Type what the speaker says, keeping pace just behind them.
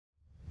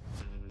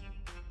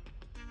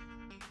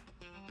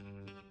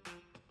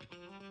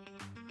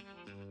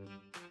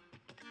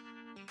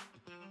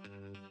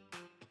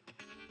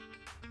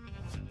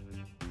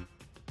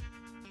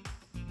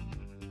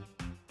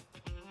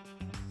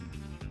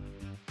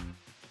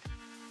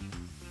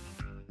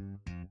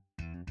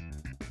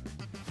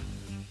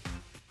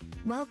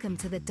Welcome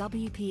to the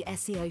WP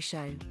SEO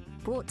Show,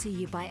 brought to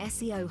you by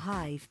SEO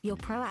Hive, your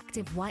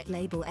proactive white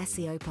label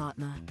SEO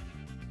partner.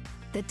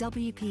 The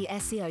WP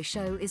SEO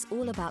Show is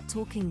all about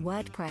talking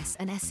WordPress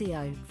and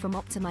SEO, from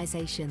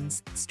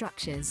optimizations,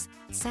 structures,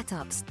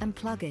 setups, and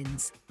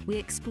plugins. We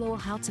explore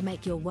how to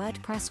make your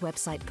WordPress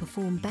website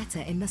perform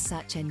better in the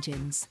search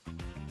engines.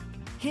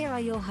 Here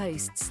are your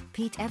hosts,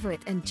 Pete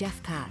Everett and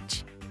Jeff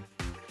Patch.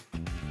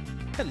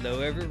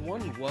 Hello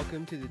everyone,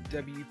 welcome to the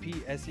WP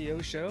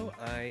SEO Show.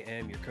 I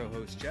am your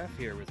co-host Jeff,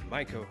 here with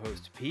my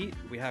co-host Pete.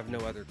 We have no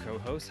other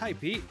co-host. Hi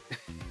Pete.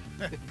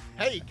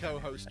 Hey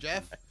co-host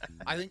Jeff.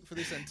 I think for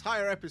this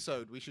entire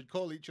episode we should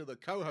call each other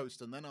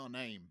co-host and then our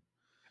name.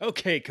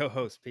 Okay,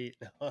 co-host Pete.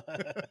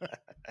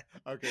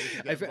 Okay,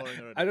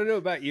 I don't know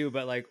about you,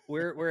 but like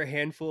we're a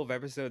handful of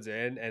episodes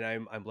in, and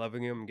I'm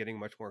loving them. I'm getting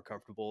much more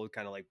comfortable,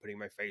 kind of like putting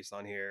my face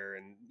on here,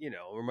 and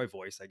or my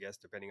voice, I guess,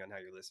 depending on how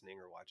you're listening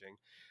or watching.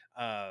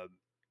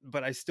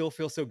 But I still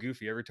feel so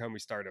goofy every time we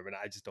start them, and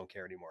I just don't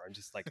care anymore. I'm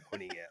just like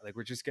owning it. Like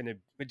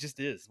it just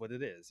is what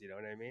it is. You know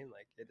what I mean?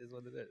 Like it is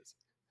what it is.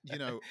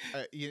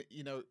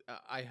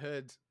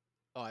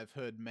 I've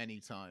heard many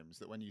times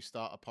that when you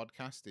start a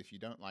podcast, if you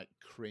don't like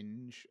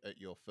cringe at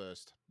your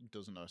first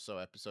dozen or so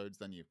episodes,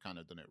 then you've kind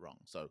of done it wrong.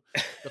 So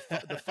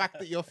the fact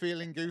that you're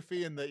feeling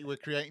goofy and that you were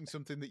creating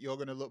something that you're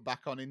going to look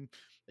back on in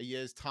a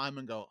year's time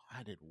and go,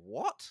 I did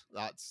what?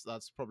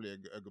 That's probably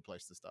a good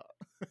place to start.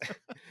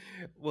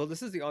 Well,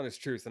 this is the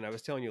honest truth, and I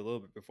was telling you a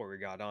little bit before we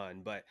got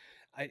on, but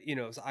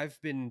so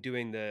I've been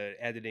doing the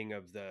editing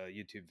of the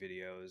YouTube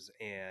videos,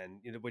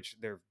 and which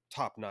they're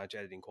top-notch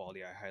editing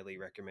quality. I highly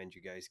recommend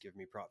you guys give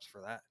me props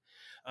for that.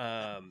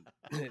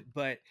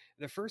 But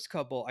the first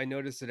couple, I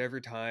noticed that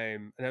every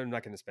time, and I'm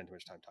not going to spend too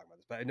much time talking about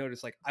this, but I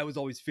noticed like I was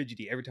always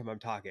fidgety every time I'm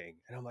talking,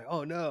 and I'm like,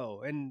 oh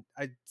no, and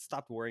I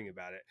stopped worrying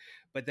about it.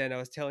 But then I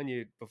was telling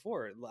you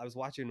before, I was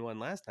watching one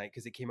last night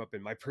because it came up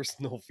in my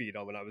personal feed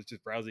on when I was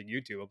just browsing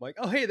YouTube. I'm like,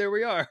 oh hey, there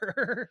we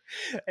are.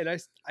 And I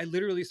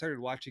literally started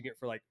watching it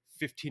for like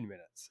 15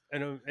 minutes,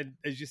 and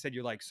as you said,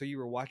 you're like, so you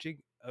were watching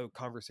a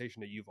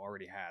conversation that you've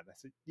already had. I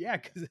said, yeah,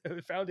 because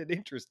I found it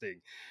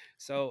interesting.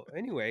 So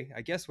anyway,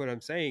 I guess what I'm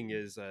saying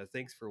is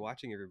thanks for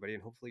watching, everybody,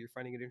 and hopefully you're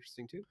finding it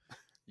interesting too.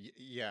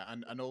 Yeah,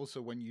 and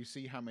also when you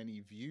see how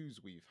many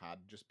views we've had,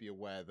 just be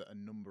aware that a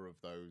number of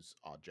those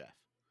are Jeff.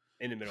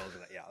 In the middle of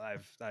that, yeah,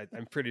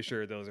 I'm pretty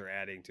sure those are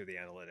adding to the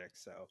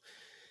analytics, so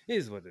it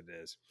is what it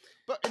is.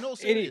 But in all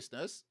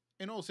seriousness,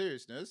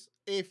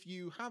 if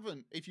you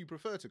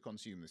prefer to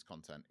consume this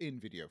content in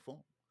video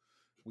form,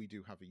 we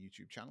do have a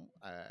YouTube channel,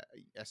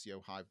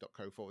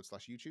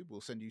 seohive.co/YouTube.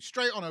 We'll send you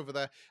straight on over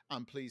there,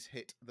 and please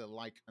hit the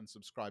like and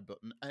subscribe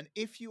button. And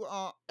if you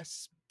are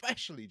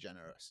especially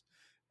generous,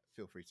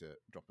 feel free to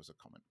drop us a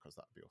comment, because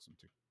that'd be awesome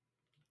too.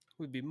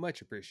 Would be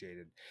much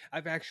appreciated.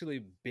 I've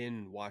actually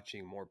been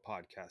watching more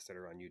podcasts that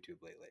are on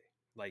YouTube lately.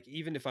 Like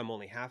even if I'm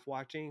only half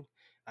watching,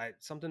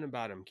 something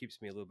about them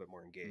keeps me a little bit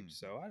more engaged.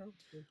 So I don't,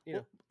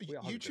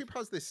 YouTube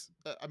has this.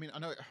 I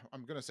know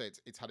I'm going to say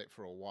it's had it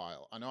for a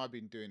while. I know I've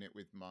been doing it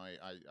with I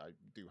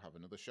do have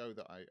another show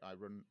that I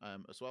run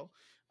as well,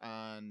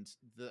 and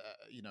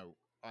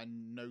I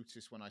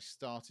noticed when I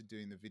started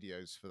doing the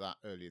videos for that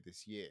earlier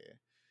this year,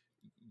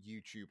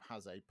 YouTube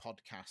has a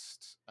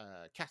podcast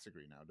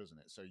category now, doesn't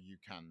it? So you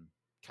can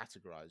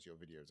categorize your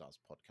videos as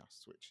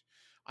podcasts, which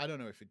I don't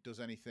know if it does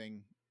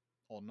anything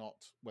or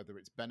not, whether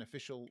it's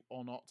beneficial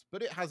or not,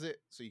 but it has it,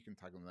 so you can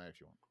tag them there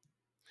if you want.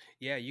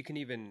 Yeah, you can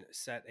even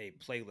set a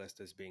playlist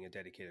as being a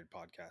dedicated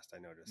podcast. I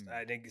noticed.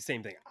 I think the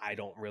same thing. I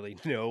don't really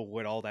know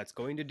what all that's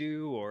going to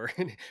do,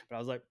 but I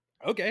was like,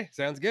 okay,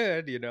 sounds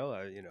good.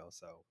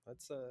 So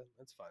that's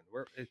fun.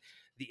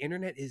 The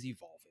internet is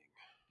evolving.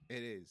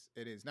 It is.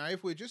 It is. Now,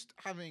 if we're just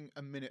having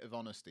a minute of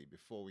honesty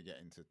before we get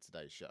into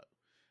today's show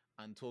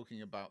and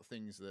talking about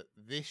things that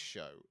this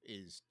show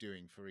is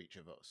doing for each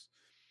of us,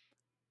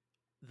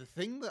 the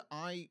thing that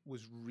I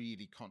was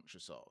really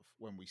conscious of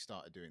when we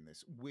started doing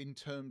this in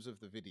terms of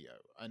the video,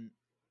 and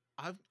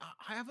I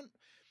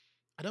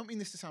don't mean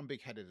this to sound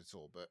big-headed at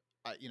all, but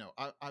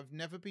I've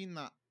never been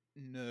that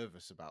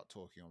nervous about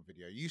talking on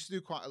video. I used to do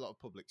quite a lot of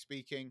public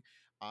speaking.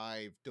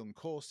 I've done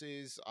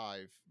courses,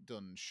 I've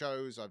done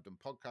shows, I've done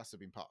podcasts, I've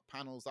been part of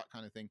panels, that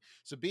kind of thing.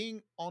 So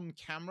being on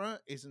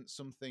camera isn't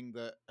something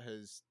that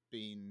has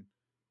been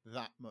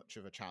that much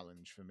of a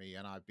challenge for me,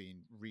 and I've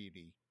been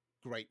really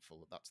grateful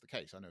that that's the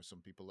case. I know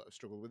some people that have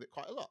struggled with it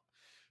quite a lot.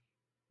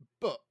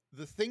 But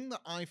the thing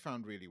that I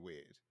found really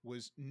weird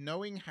was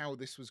knowing how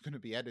this was going to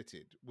be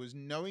edited, was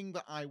knowing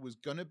that I was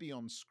going to be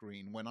on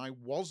screen when I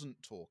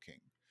wasn't talking.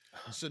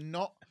 So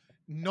not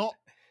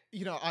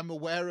I'm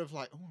aware of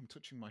like, oh, I'm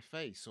touching my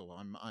face, or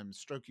I'm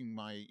stroking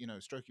my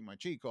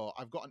cheek, or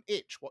I've got an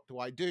itch, what do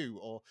I do?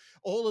 Or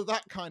all of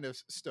that kind of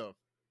stuff.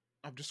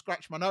 I've just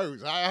scratched my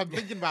nose. I'm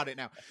thinking about it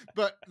now.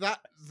 But that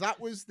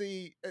was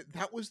the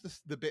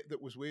bit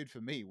that was weird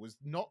for me, was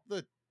not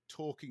the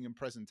talking and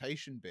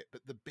presentation bit,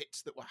 but the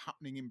bits that were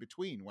happening in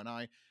between when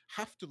I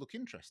have to look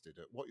interested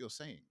at what you're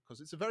saying, because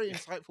it's a very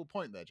insightful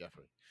point there,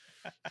 Jeffrey.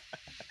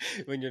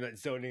 When you're not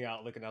zoning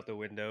out, looking out the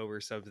window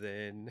or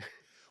something.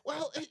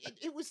 Well,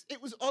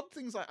 it was odd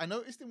things like I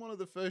noticed in one of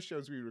the first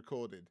shows we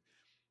recorded.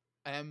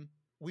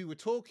 We were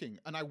talking,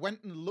 and I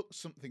went and looked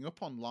something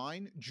up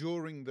online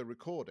during the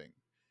recording.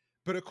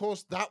 But of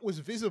course, that was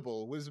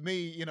visible. Was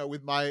me,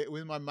 with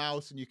my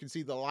mouse, and you can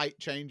see the light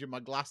change in my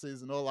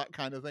glasses and all that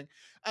kind of thing.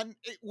 And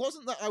it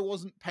wasn't that I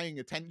wasn't paying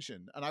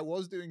attention, and I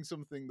was doing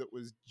something that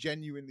was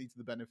genuinely to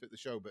the benefit of the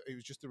show. But it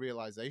was just a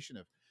realization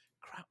of,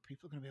 crap,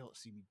 people are going to be able to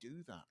see me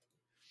do that.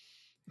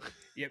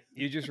 Yep,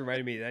 you just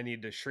reminded me that I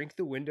need to shrink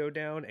the window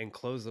down and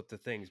close up the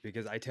things,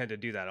 because I tend to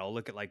do that. I'll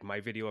look at like my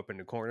video up in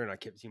the corner and I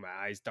keep seeing my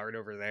eyes dart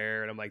over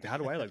there, and I'm like, how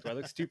do I look? Do I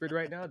look stupid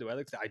right now?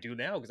 I do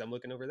now because I'm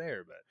looking over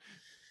there, but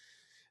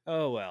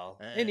oh well.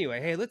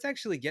 Anyway, hey, let's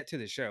actually get to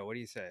the show. What do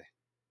you say?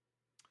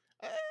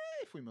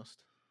 If we must.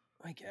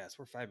 I guess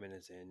we're 5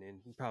 minutes in,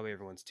 and probably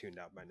everyone's tuned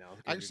out by now.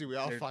 Actually, we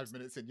are 5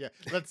 minutes in. Yeah,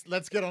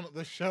 let's get on at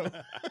the show.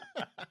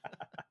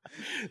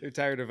 They're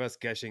tired of us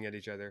gushing at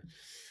each other.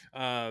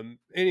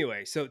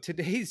 Anyway, so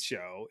today's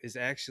show is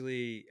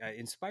actually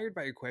inspired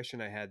by a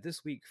question I had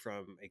this week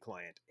from a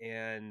client,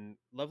 and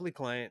lovely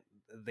client.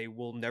 They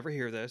will never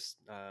hear this.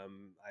 I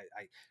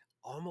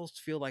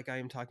almost feel like I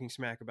am talking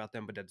smack about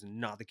them, but that's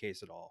not the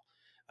case at all.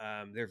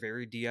 They're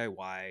very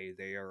DIY.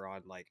 They are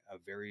on like a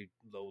very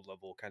low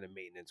level kind of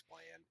maintenance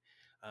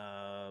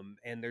plan.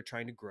 And they're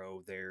trying to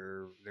grow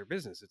their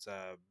business. It's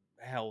a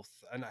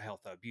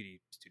beauty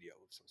studio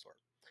of some sort.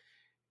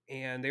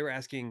 And they were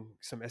asking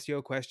some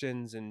SEO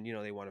questions, and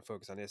they want to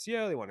focus on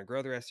SEO. They want to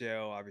grow their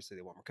SEO. Obviously,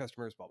 they want more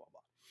customers. Blah blah blah.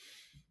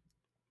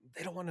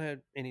 They don't want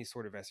any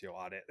sort of SEO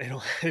audit. They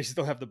just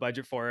don't have the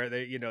budget for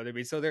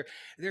it. So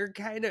they're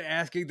kind of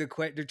asking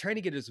they're trying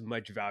to get as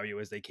much value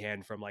as they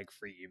can from like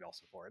free email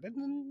support,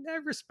 and I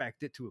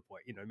respect it to a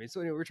point.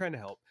 So anyway, we're trying to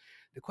help.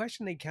 The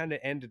question they kind of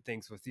ended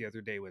things with the other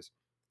day was,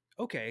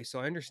 okay, so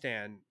I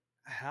understand,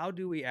 how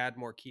do we add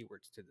more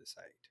keywords to the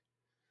site?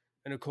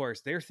 And of course,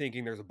 they're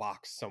thinking there's a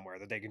box somewhere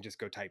that they can just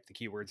go type the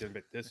keywords in,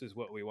 but this is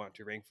what we want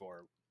to rank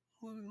for,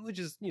 which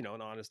is, an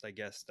honest, I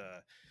guess,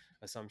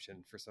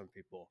 assumption for some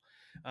people.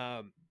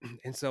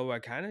 And so I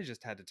kind of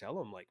just had to tell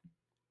them, like,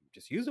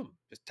 just use them,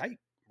 just type,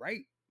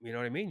 right? You know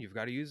what I mean? You've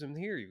got to use them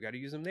here. You've got to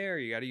use them there.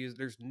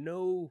 There's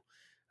no,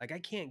 like, I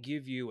can't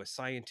give you a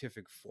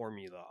scientific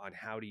formula on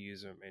how to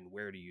use them and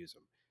where to use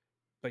them.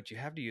 But you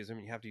have to use them,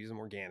 and you have to use them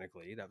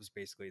organically. That was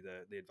basically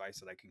the advice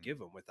that I could give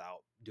them without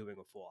doing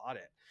a full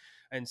audit.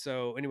 And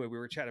so anyway, we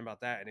were chatting about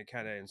that, and it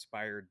kind of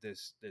inspired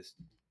this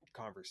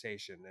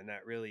conversation. And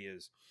that really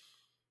is,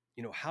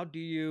 how do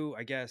you,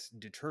 I guess,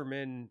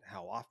 determine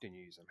how often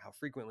you use them, how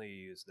frequently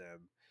you use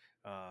them?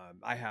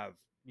 I have,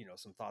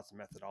 some thoughts and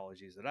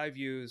methodologies that I've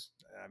used.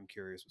 I'm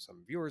curious what some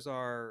of yours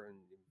are, and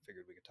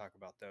figured we could talk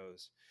about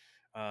those.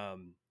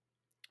 And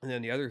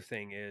then the other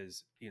thing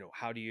is,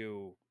 how do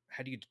you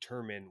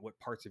determine what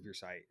parts of your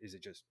site? Is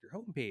it just your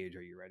homepage?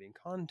 Are you writing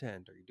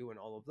content? Are you doing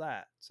all of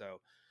that?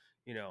 So,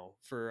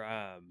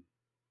 for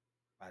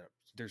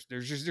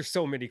there's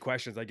so many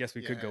questions. I guess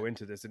we could go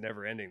into this and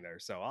never ending there.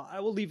 So I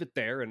will leave it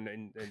there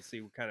and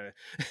see what kind of.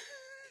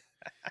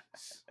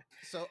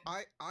 So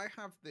I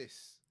have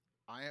this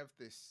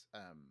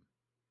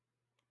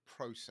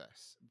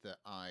process that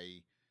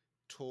I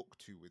talk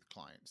to with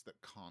clients that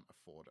can't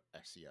afford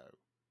SEO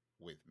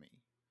with me.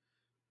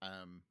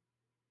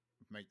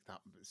 Make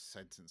that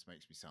sentence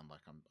makes me sound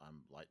like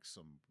I'm like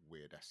some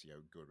weird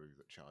SEO guru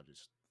that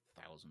charges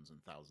thousands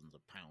and thousands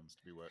of pounds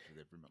to be worked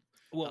with every month.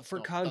 Well, for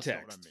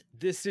context,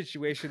 this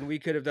situation, we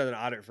could have done an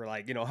audit for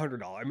like,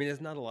 $100. I mean,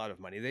 it's not a lot of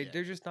money.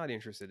 They're just not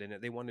interested in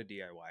it. They want to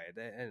DIY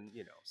it. And,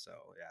 so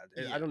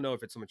yeah, I don't know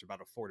if it's so much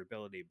about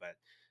affordability, but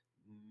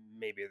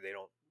maybe they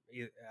don't,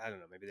 I don't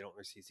know. Maybe they don't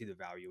see the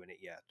value in it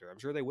yet, or I'm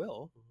sure they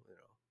will,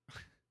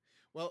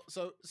 Well,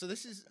 so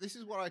this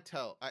is what I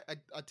tell.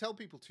 I tell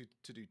people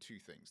to do two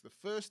things. The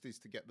first is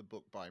to get the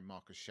book by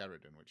Marcus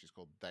Sheridan, which is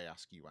called They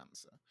Ask You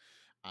Answer.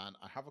 And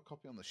I have a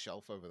copy on the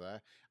shelf over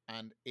there.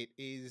 And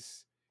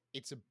it's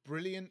a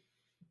brilliant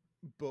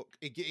book.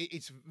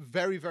 It's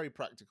very, very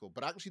practical.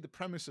 But actually the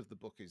premise of the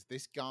book is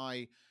this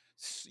guy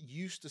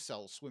used to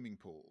sell swimming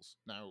pools.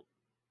 Now,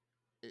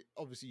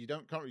 obviously you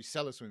can't really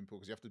sell a swimming pool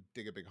because you have to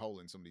dig a big hole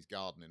in somebody's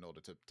garden in order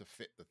to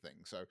fit the thing.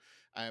 So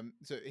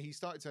he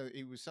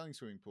was selling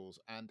swimming pools,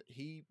 and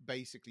he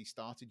basically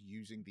started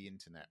using the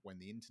internet when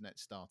the internet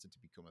started to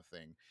become a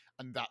thing,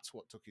 and that's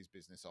what took his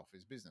business off.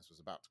 His business was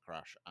about to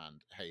crash,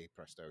 and hey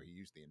presto, he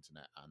used the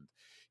internet and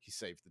he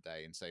saved the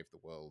day and saved the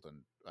world,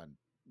 and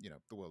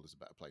the world is a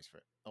better place for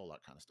it, all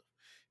that kind of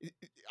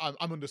stuff.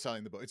 I'm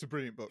underselling the book. It's a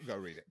brilliant book. Go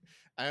read it.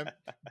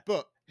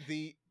 But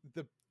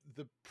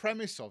the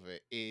premise of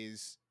it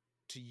is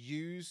to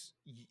use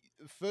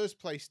the first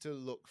place to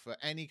look for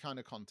any kind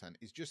of content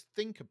is just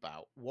think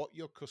about what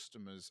your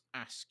customers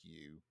ask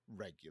you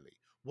regularly.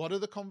 What are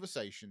the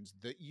conversations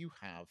that you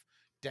have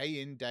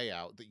day in, day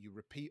out that you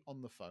repeat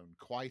on the phone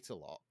quite a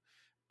lot,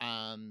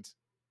 and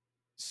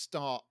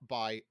start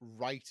by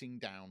writing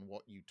down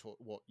what you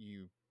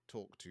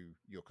talk to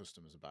your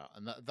customers about.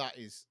 And that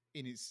is,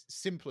 in its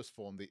simplest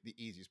form, the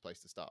easiest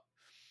place to start.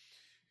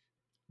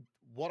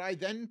 What I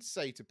then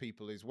say to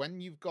people is when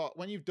you've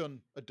done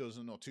a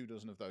dozen or 2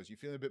 dozen of those, you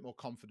feel a bit more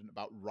confident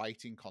about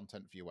writing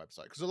content for your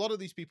website. Because a lot of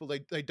these people,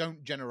 they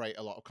don't generate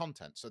a lot of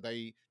content. So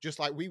they, just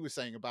like we were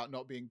saying about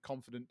not being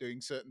confident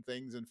doing certain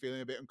things and feeling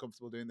a bit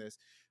uncomfortable doing this,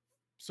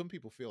 some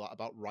people feel that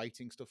about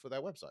writing stuff for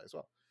their website as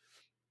well.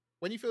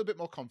 When you feel a bit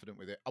more confident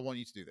with it, I want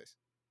you to do this.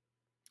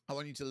 I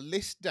want you to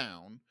list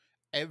down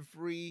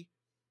every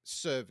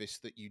service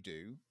that you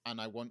do, and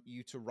I want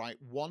you to write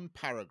one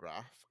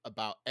paragraph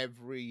about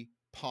every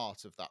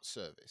part of that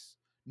service,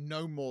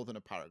 no more than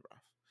a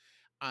paragraph.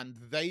 And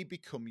they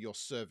become your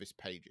service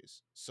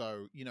pages.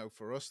 So,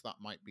 for us, that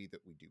might be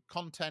that we do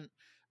content,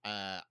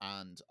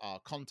 and our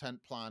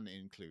content plan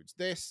includes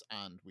this,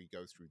 and we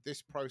go through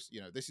this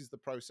process. This is the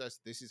process.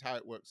 This is how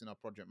it works in our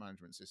project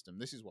management system.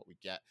 This is what we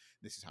get.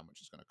 This is how much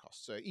it's going to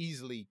cost. So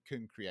easily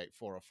can create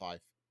 4 or 5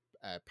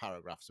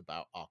 paragraphs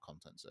about our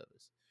content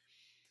service.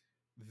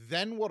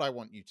 Then what I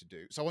want you to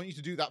do, so I want you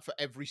to do that for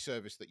every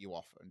service that you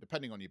offer. And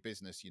depending on your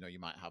business, you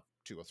might have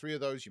 2 or 3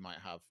 of those. You might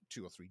have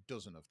 2 or 3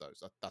 dozen of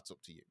those. That's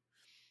up to you.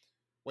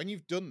 When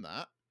you've done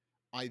that,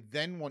 I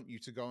then want you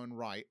to go and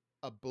write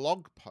a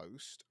blog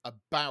post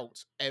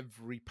about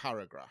every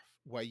paragraph,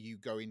 where you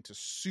go into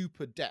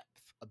super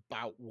depth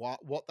about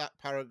what that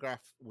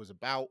paragraph was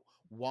about,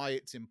 why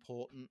it's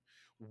important,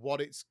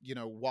 what it's,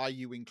 why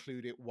you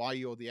include it, why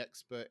you're the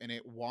expert in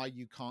it, why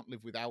you can't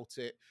live without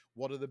it,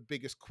 what are the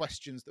biggest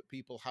questions that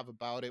people have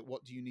about it,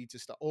 what do you need to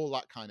start, all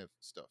that kind of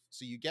stuff.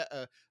 So you get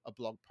a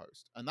blog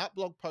post, and that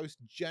blog post,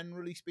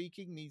 generally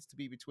speaking, needs to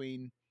be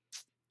between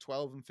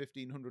 12 and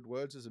 1500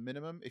 words as a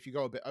minimum. If you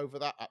go a bit over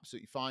that,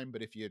 absolutely fine.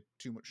 But if you're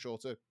too much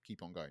shorter,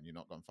 keep on going. You're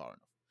not gone far enough.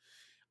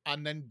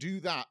 And then do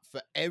that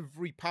for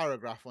every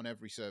paragraph on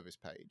every service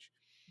page.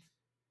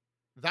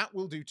 That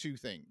will do 2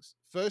 things.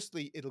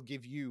 Firstly, it'll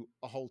give you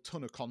a whole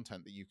ton of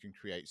content that you can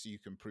create, so you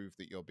can prove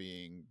that you're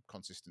being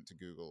consistent to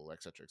Google,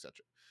 etc., etc.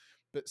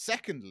 But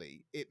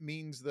secondly, it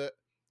means that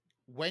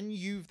when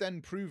you've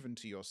then proven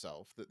to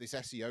yourself that this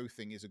SEO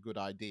thing is a good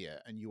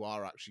idea, and you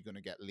are actually going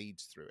to get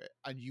leads through it,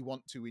 and you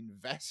want to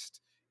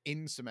invest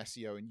in some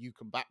SEO, and you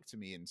come back to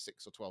me in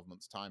 6 or 12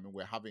 months' time, and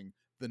we're having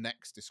the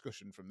next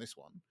discussion from this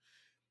one,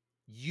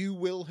 you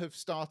will have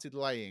started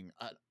laying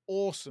an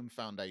awesome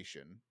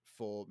foundation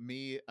for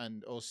me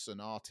and us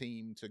and our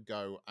team to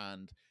go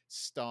and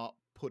start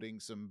putting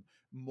some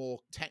more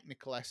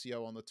technical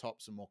SEO on the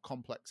top, some more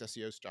complex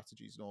SEO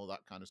strategies and all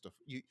that kind of stuff.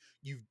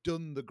 You've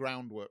done the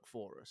groundwork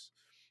for us.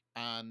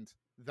 And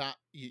that,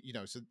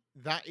 so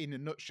that in a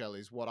nutshell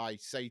is what I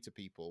say to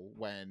people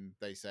when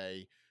they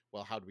say,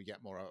 well, how do we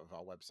get more out of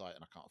our website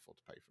and I can't afford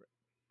to pay for it?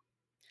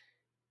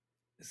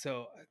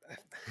 So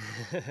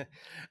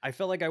I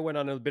felt like I went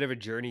on a bit of a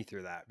journey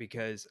through that,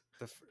 because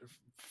at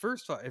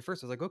first I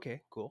was like,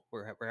 okay, cool.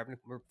 We're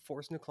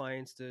forcing the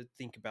clients to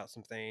think about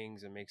some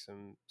things and make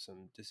some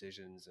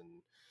decisions,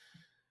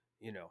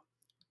 and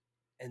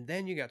and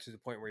then you got to the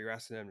point where you're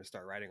asking them to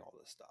start writing all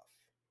this stuff.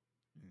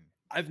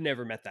 I've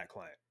never met that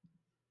client.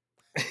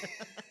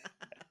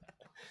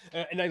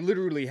 And I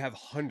literally have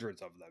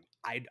hundreds of them.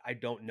 I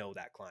don't know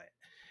that client.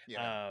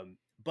 Yeah.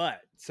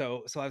 But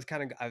so I was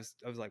I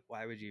was like,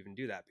 why would you even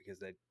do that?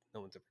 Because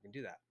no one's ever gonna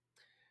do that.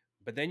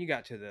 But then you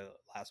got to the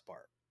last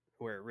part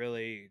where it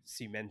really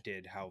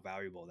cemented how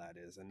valuable that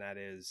is. And that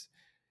is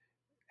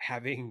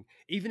having,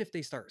 even if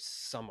they start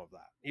some of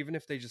that, even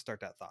if they just start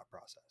that thought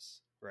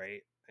process,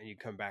 right? And you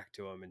come back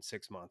to them in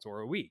 6 months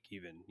or a week,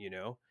 even,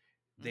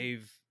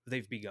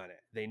 they've begun it.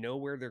 They know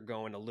where they're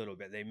going a little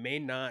bit. They may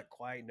not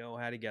quite know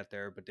how to get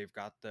there, but they've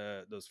got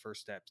those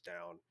first steps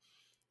down.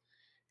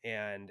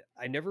 And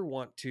I never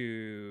want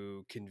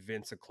to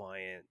convince a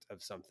client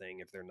of something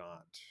if they're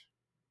not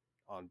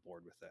on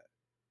board with it.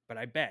 But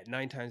I bet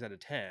 9 times out of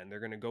 10,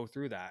 they're going to go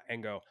through that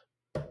and go,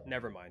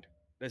 never mind.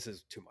 This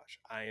is too much.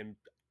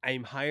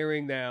 I'm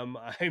hiring them.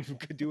 I'm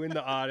doing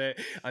the audit.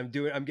 I'm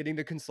getting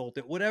the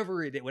consultant,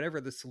 whatever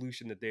the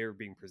solution that they're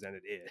being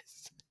presented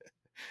is.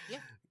 Yeah.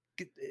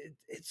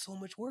 It's so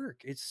much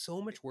work. It's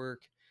so much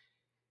work.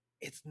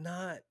 It's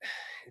not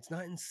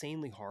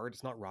insanely hard.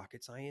 It's not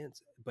rocket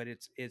science, but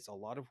it's a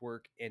lot of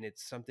work, and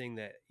it's something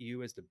that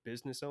you, as the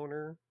business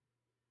owner,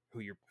 who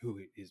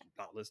is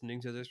not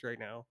listening to this right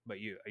now, but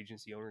you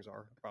agency owners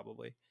are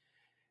probably,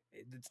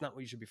 it's not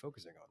what you should be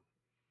focusing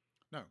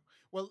on. No.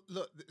 Well,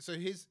 look, so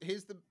here's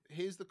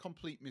the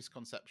complete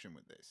misconception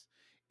with this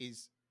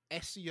is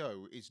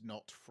SEO is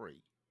not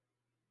free,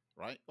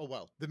 right? Oh,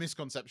 well, the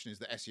misconception is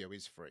that SEO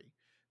is free.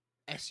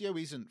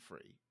 SEO isn't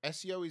free.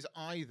 SEO is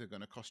either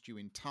going to cost you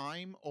in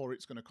time or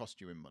it's going to cost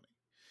you in money.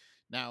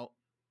 Now,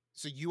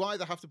 so you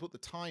either have to put the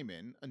time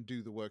in and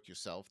do the work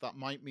yourself. That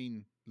might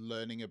mean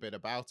learning a bit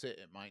about it.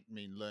 It might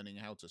mean learning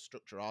how to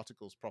structure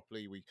articles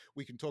properly.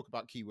 We can talk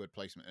about keyword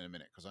placement in a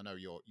minute, because I know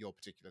your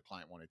particular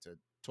client wanted to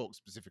talk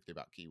specifically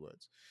about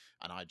keywords,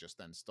 and I just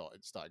then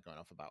started going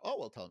off about, oh,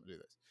 well, tell them to do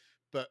this.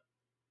 But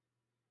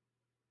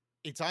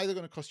it's either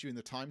going to cost you in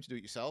the time to do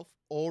it yourself,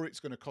 or it's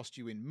going to cost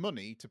you in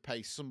money to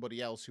pay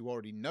somebody else who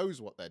already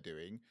knows what they're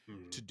doing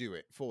to do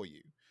it for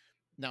you.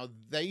 Now,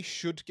 they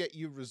should get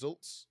you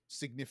results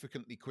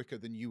significantly quicker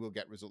than you will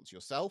get results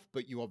yourself,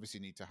 but you obviously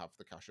need to have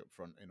the cash up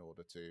front in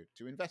order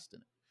to invest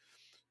in it.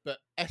 But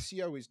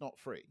SEO is not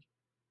free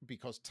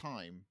because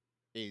time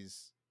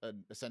is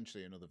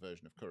essentially another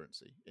version of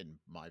currency, in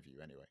my view,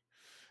 anyway.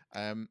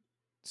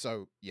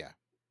 So, yeah,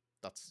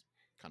 that's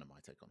kind of my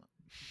take on that.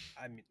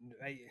 I mean,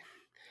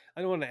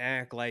 I don't want to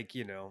act like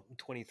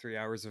 23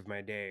 hours of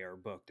my day are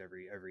booked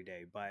every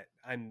day, but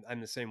I'm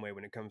the same way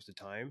when it comes to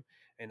time,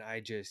 and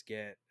I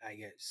get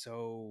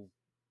so,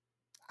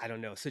 I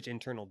don't know, such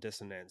internal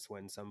dissonance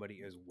when somebody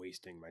is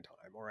wasting my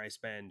time, or I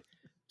spend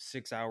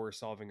 6 hours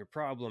solving a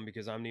problem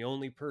because I'm the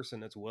only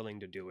person that's willing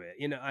to do it.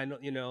 I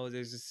know,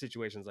 there's just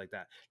situations like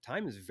that.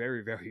 Time is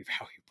very, very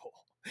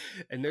valuable.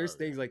 And there's Oh,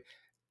 yeah. things like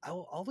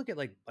I'll look at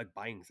like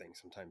buying things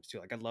sometimes too.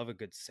 Like I love a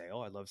good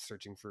sale. I love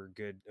searching for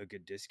a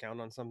good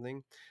discount on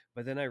something.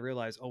 But then I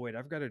realize, oh wait,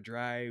 I've got to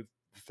drive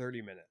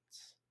 30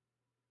 minutes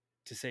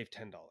to save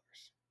 $10.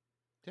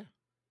 Yeah.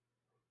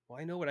 Well,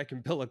 I know what I can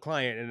bill a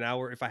client in an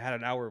hour if I had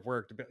an hour of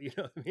work to bill. You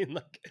know what I mean?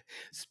 Like,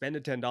 spend the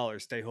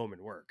 $10, stay home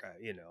and work.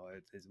 It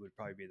would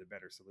probably be the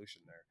better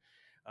solution there.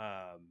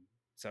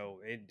 So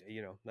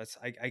that's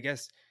I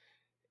guess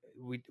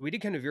we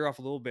did kind of veer off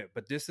a little bit,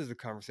 but this is a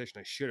conversation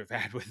I should have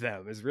had with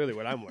them. Is really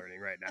what I'm learning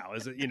right now.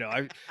 Is that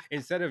I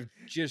instead of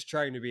just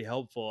trying to be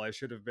helpful, I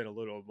should have been a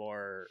little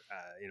more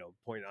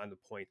point on the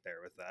point there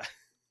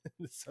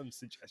with some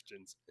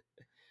suggestions.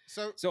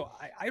 So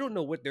I don't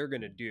know what they're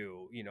going to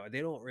do.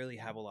 They don't really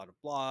have a lot of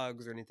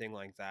blogs or anything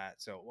like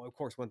that. So, of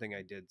course, one thing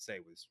I did say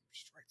was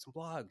just write some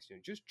blogs,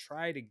 just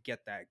try to get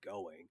that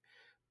going.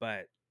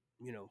 But,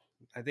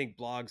 I think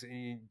blogs, and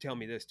you tell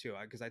me this too,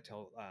 because I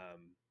tell,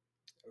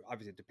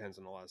 obviously it depends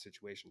on a lot of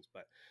situations,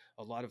 but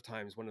a lot of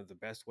times one of the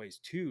best ways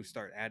to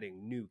start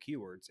adding new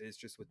keywords is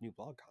just with new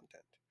blog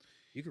content.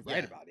 You could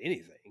write about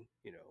anything,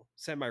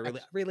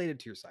 related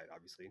to your site,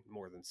 obviously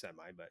more than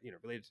semi, but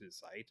related to the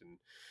site and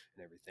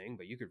everything.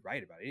 But you could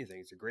write about anything.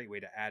 It's a great way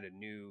to add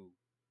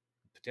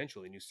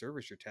potentially new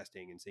service you're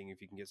testing and seeing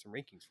if you can get some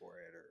rankings for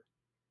it.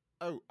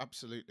 Oh,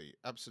 absolutely,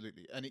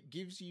 absolutely. And it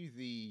gives you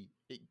the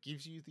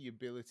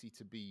ability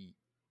to be.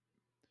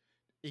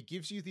 It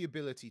gives you the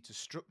ability to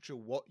structure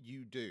what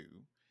you do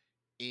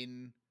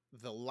in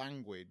the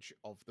language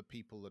of the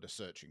people that are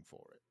searching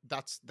for it.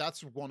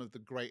 That's one of the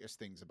greatest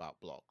things about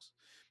blogs.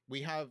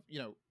 We have,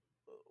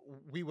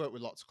 we work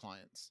with lots of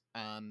clients,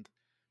 and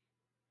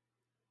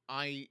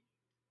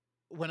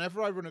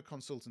whenever I run a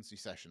consultancy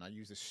session, I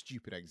use a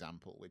stupid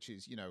example, which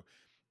is,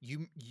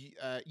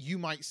 you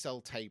might sell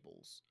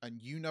tables,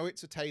 and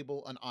it's a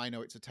table, and I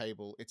know it's a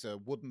table. It's a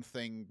wooden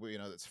thing,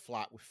 that's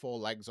flat with 4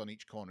 legs on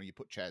each corner. You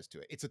put chairs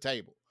to it. It's a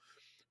table.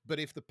 But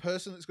if the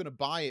person that's going to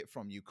buy it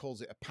from you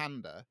calls it a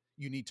panda,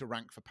 you need to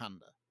rank for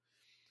panda.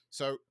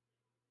 So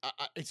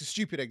it's a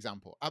stupid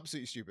example,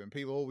 absolutely stupid, and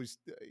people always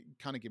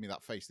kind of give me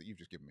that face that you've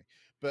just given me.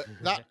 But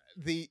that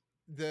the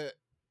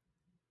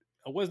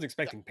I wasn't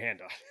expecting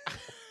panda.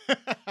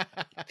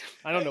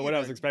 I don't know what I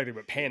was expecting,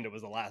 but panda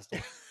was the last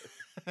one.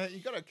 You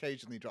got to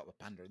occasionally drop the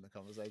panda in the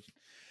conversation.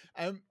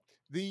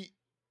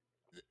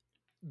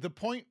 The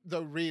point,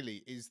 though,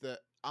 really is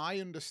that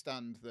I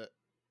understand that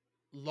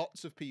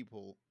lots of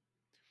people.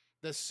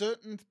 There's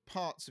certain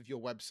parts of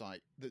your website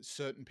that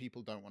certain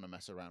people don't want to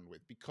mess around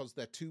with because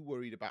they're too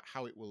worried about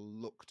how it will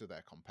look to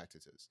their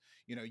competitors.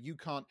 You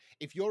can't,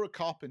 if you're a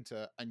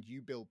carpenter and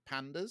you build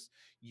pandas,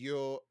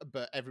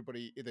 but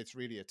everybody, that's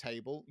really a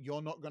table,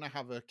 you're not going to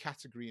have a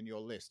category in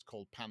your list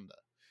called panda.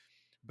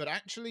 But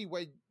actually,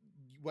 where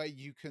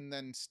you can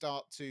then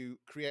start to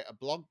create a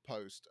blog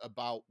post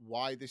about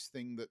why this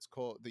thing that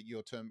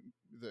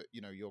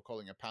you're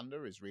calling a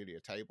panda is really a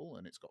table,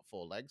 and it's got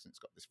 4 legs, and it's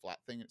got this flat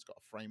thing, and it's got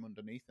a frame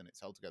underneath, and it's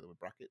held together with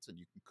brackets, and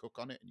you can cook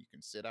on it, and you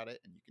can sit at it,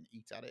 and you can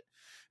eat at it,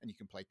 and you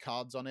can play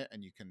cards on it,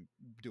 and you can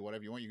do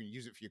whatever you want. You can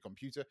use it for your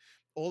computer,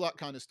 all that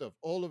kind of stuff.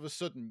 All of a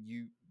sudden,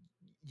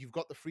 you've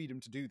got the freedom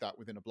to do that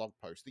within a blog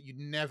post that you'd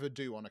never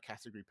do on a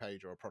category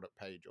page or a product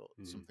page or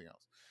something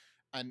else.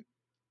 And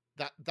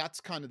that's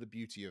kind of the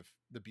beauty of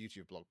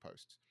blog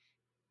posts.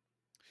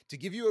 To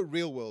give you a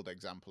real world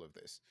example of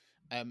this,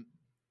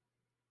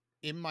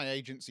 in my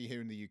agency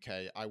here in the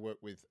UK, I work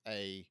with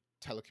a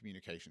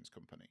telecommunications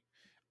company,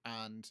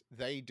 and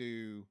they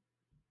do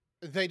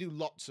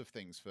lots of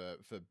things for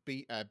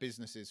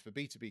businesses, for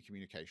B2B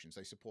communications.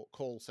 They support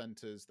call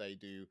centers. They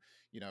do,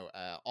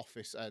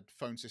 office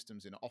phone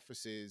systems in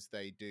offices.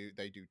 They do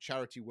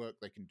charity work.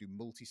 They can do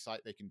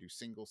multi-site. They can do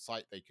single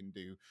site. They can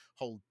do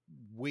whole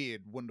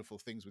weird, wonderful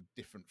things with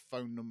different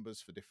phone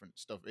numbers for different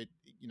stuff.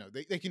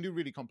 They can do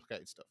really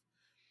complicated stuff.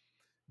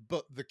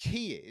 But the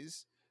key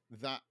is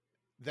that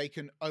they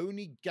can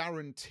only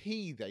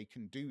guarantee they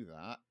can do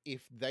that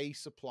if they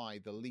supply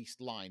the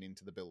leased line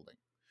into the building.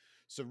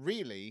 So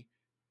really,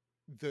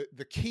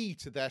 the key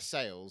to their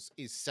sales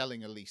is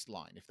selling a leased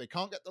line. If they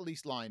can't get the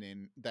leased line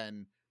in,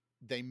 then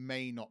they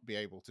may not be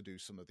able to do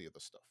some of the other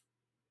stuff.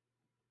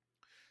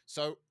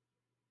 So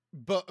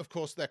But of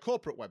course, their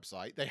corporate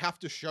website, they have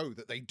to show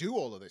that they do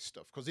all of this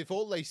stuff. Because if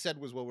all they said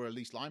was, well, we're a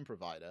leased line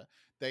provider,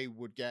 they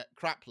would get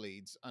crap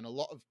leads. And a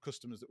lot of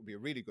customers that would be a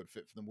really good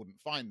fit for them wouldn't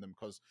find them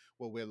because,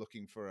 well, we're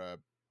looking for a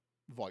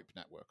VoIP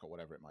network or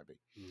whatever it might be.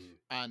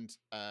 And,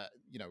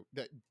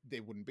 they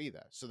wouldn't be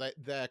there. So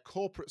their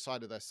corporate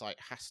side of their site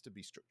has to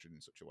be structured in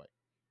such a way.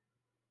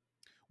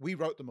 We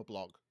wrote them a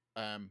blog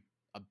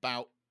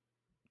about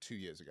 2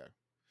 years ago.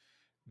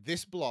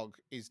 This blog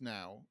is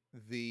now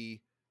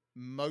the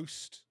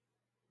most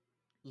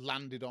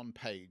landed on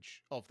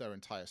page of their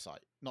entire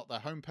site, not their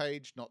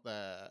homepage, not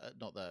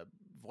their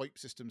VoIP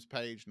systems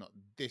page,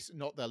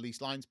 not their lease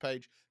lines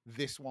page,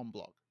 this one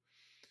blog.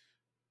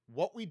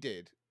 What we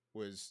did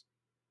was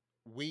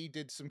we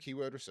did some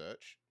keyword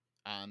research,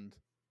 and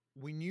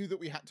we knew that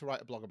we had to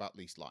write a blog about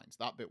lease lines.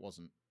 That bit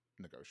wasn't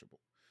negotiable.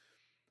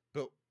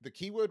 But the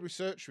keyword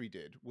research we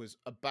did was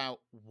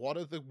about what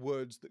are the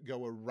words that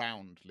go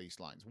around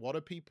lease lines? What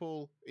are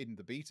people in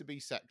the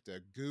B2B sector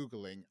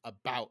Googling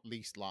about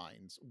lease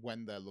lines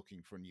when they're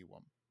looking for a new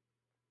one?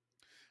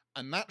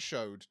 And that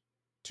showed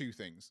two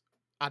things: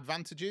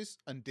 advantages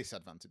and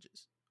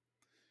disadvantages.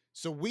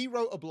 So we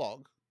wrote a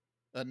blog,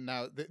 and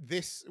now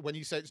this, when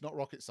you say it's not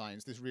rocket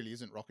science, this really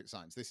isn't rocket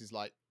science. This is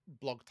like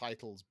blog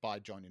titles by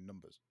joining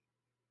numbers.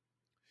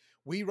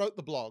 We wrote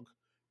the blog,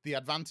 the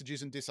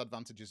advantages and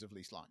disadvantages of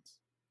lease lines.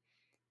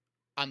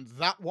 And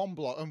that one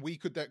blog, and we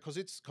could, because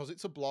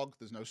it's a blog,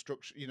 there's no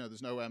structure,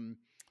 there's no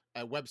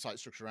website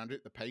structure around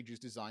it. The page is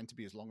designed to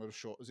be as long or as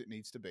short as it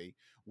needs to be.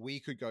 We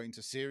could go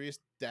into serious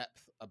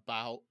depth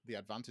about the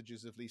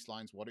advantages of lease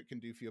lines, what it can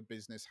do for your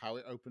business, how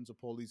it opens up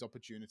all these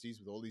opportunities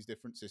with all these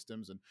different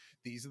systems. And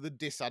these are the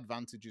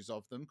disadvantages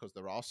of them, because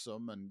there are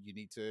some, and you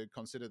need to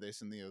consider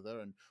this and the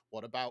other. And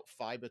what about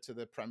fiber to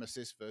the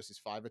premises versus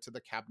fiber to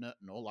the cabinet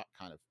and all that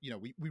kind of,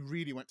 we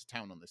really went to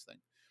town on this thing.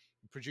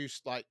 We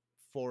produced like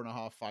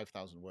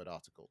 4,500-5,000 word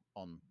article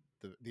on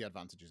the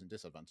advantages and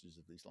disadvantages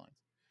of these lines.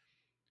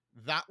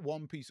 That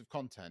one piece of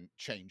content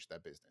changed their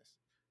business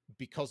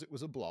because it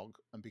was a blog,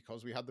 and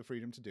because we had the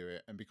freedom to do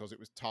it, and because it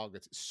was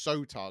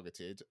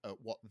targeted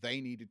at what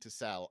they needed to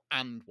sell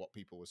and what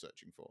people were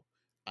searching for.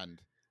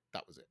 And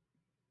that was it.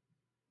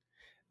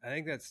 I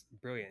think that's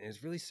brilliant.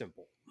 It's really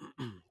simple.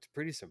 It's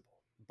pretty simple,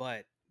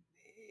 but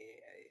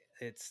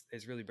it's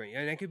really brilliant.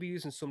 And it could be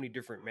used in so many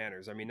different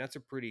manners. I mean, that's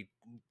a pretty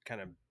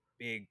kind of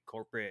big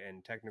corporate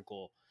and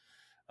technical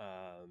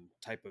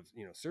type of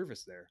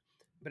service there.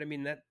 But I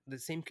mean, that the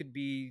same could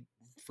be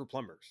for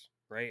plumbers,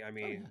 right? I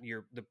mean,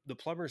 the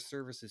plumber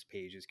services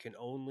pages can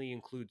only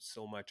include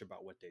so much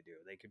about what they do.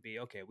 They could be,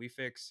 okay, we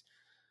fix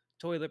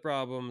toilet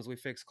problems, we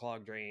fix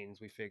clogged drains,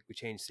 we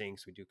change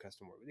sinks, we do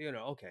custom work.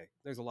 Okay,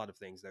 there's a lot of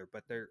things there,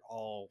 but they're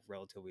all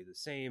relatively the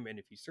same. And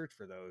if you search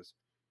for those,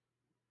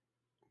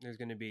 there's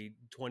going to be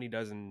 20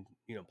 dozen,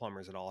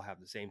 plumbers that all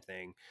have the same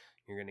thing.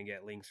 You're going to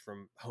get links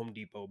from Home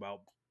Depot about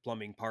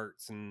plumbing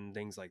parts and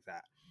things like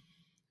that.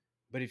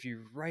 But if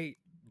you write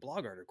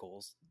blog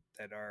articles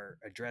that are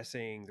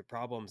addressing the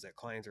problems that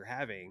clients are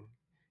having,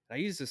 and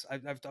I use this,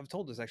 I've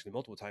told this actually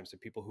multiple times to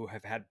people who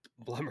have had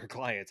plumber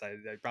clients. I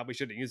probably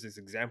shouldn't use this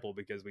example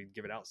because we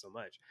give it out so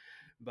much,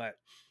 but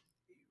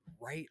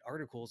write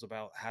articles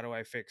about how do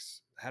I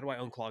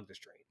unclog this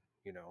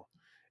drain,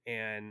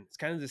 and it's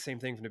kind of the same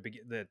thing from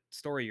the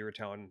story you were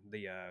telling,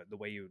 the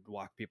way you would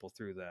walk people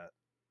through the,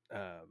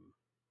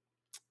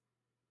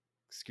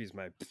 excuse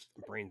my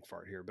brain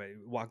fart here, but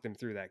walk them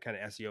through that kind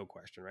of SEO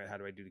question, right? How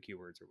do I do the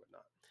keywords or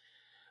whatnot?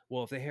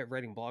 Well, if they have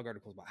writing blog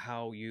articles about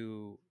how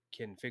you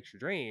can fix your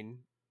drain,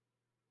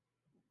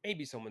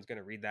 maybe someone's going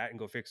to read that and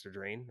go fix their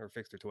drain or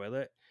fix their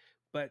toilet.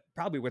 But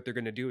probably what they're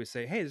going to do is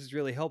say, hey, this is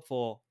really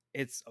helpful.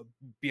 It's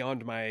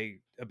beyond my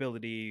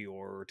ability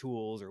or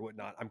tools or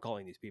whatnot. I'm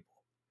calling these people.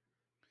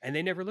 And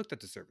they never looked at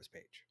the service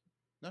page.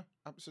 No,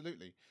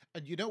 absolutely.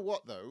 And you know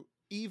what, though?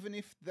 Even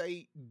if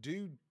they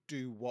do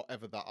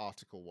whatever that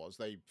article was,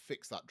 they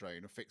fix that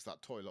drain or fix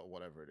that toilet or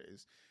whatever it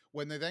is,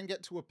 when they then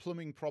get to a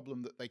plumbing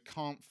problem that they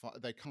can't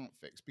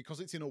fix because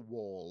it's in a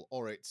wall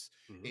or it's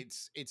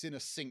in a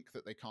sink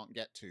that they can't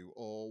get to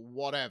or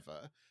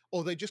whatever,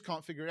 or they just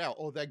can't figure it out,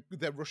 or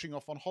they're rushing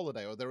off on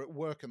holiday, or they're at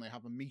work and they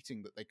have a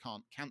meeting that they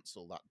can't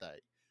cancel that day,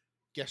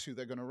 guess who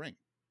they're going to ring?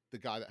 The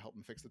guy that helped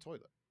them fix the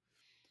toilet.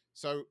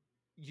 So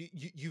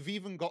you've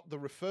even got the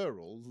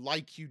referral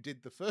like you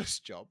did the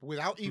first job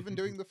without even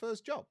doing the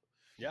first job.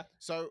 Yeah.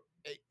 So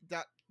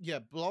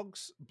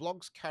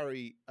blogs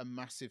carry a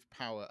massive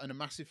power and a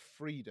massive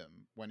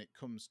freedom when it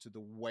comes to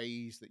the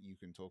ways that you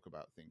can talk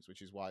about things,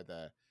 which is why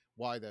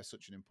they're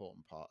such an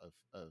important part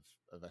of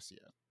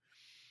SEO.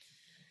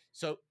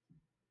 So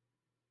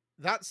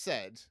that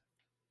said,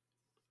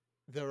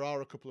 there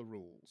are a couple of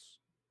rules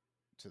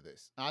to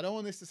this. Now, I don't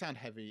want this to sound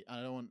heavy, and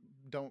I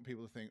don't want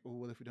people to think, oh,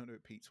 well, if we don't do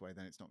it Pete's way,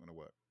 then it's not going to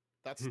work.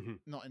 That's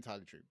not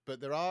entirely true.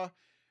 But there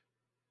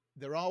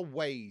are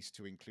ways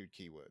to include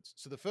keywords.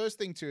 So the first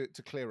thing to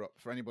clear up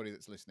for anybody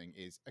that's listening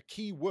is a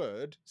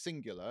keyword,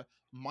 singular,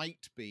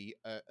 might be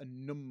a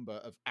number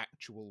of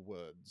actual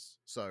words.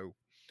 So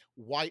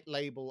white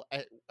label,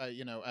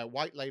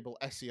 white label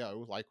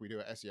SEO like we do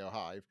at SEO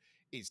Hive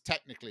is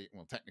technically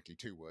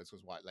 2 words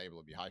because white label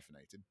will be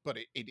hyphenated, but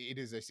it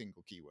is a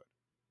single keyword.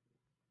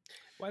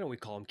 Why don't we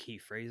call them key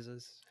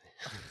phrases?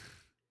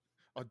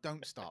 Oh,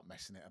 don't start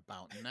messing it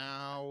about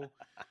now.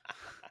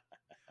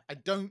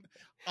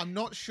 I'm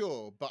not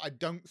sure, but I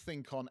don't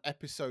think on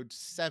episode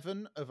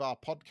 7 of our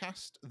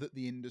podcast that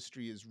the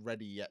industry is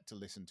ready yet to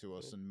listen to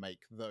us and make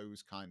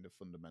those kind of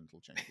fundamental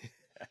changes.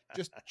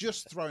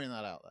 just throwing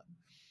that out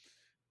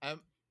there.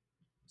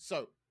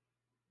 So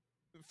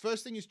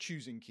first thing is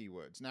choosing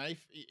keywords. Now,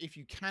 if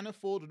you can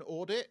afford an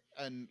audit,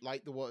 and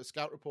like the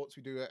scout reports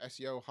we do at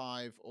SEO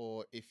Hive,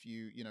 or if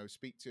you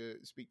speak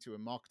to a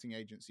marketing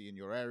agency in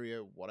your area,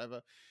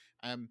 whatever,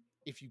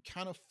 if you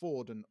can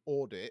afford an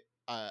audit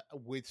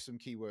with some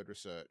keyword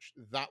research,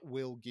 that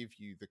will give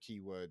you the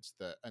keywords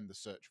and the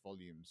search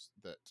volumes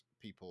that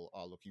people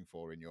are looking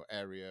for in your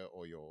area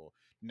or your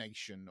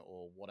nation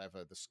or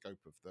whatever the scope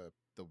of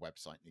the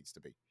website needs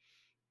to be.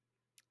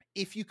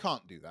 If you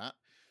can't do that,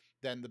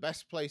 then the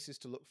best places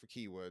to look for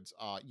keywords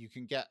are, you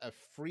can get a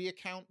free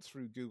account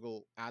through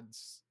Google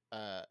Ads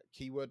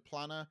Keyword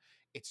Planner.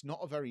 It's not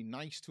a very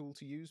nice tool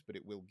to use, but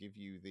it will give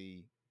you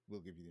the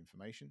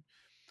information.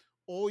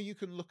 Or you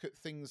can look at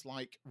things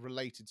like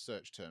related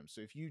search terms.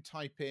 So if you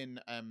type in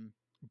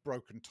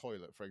broken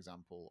toilet, for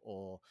example,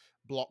 or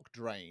block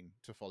drain,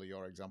 to follow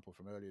your example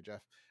from earlier,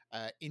 Jeff,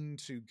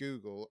 into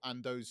Google,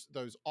 and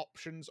those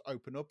options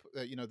open up,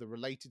 the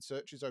related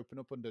searches open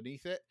up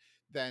underneath it,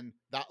 then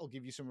that'll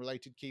give you some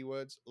related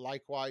keywords.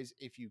 Likewise,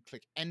 if you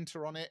click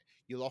enter on it,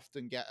 you'll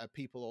often get a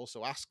people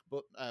also ask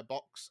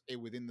box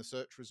within the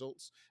search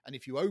results. And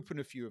if you open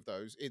a few of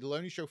those, it'll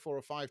only show 4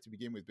 or 5 to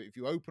begin with, but if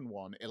you open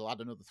one, it'll add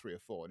another 3 or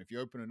 4. And if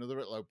you open another,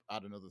 it'll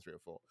add another 3 or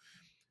 4.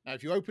 Now,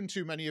 if you open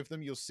too many of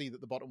them, you'll see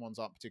that the bottom ones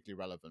aren't particularly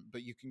relevant,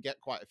 but you can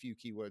get quite a few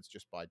keywords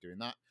just by doing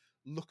that.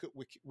 Look at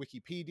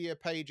Wikipedia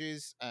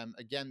pages.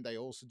 Again, they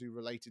also do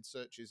related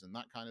searches and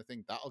that kind of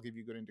thing. That'll give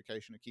you a good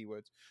indication of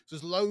keywords. So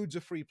there's loads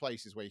of free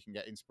places where you can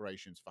get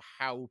inspirations for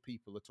how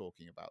people are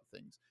talking about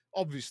things.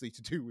 Obviously,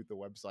 to do with the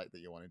website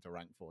that you're wanting to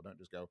rank for. Don't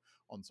just go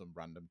on some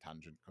random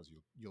tangent, because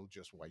you'll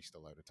just waste a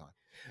load of time.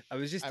 I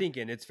was just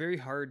thinking, it's very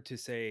hard to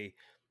say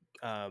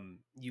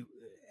you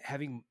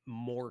having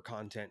more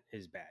content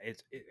is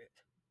bad.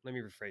 Let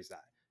me rephrase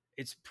that.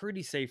 It's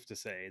pretty safe to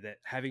say that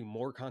having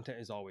more content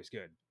is always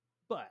good,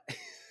 but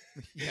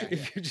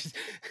if you're just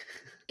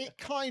it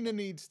kind of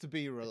needs to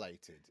be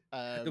related.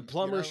 The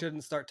plumber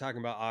shouldn't start talking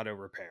about auto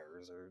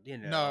repairs or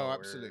no,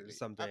 absolutely, or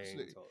something.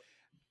 Absolutely.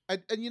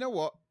 And you know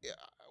what?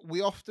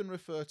 We often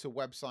refer to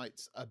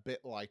websites a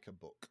bit like a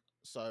book.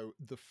 So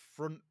the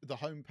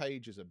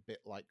homepage is a bit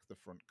like the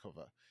front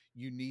cover.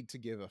 You need to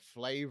give a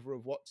flavor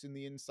of what's in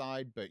the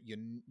inside, but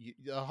the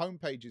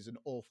homepage is an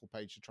awful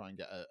page to try and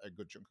get a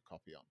good chunk of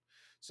copy on.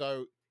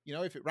 So,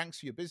 if it ranks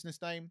for your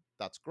business name,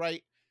 that's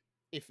great.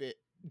 If it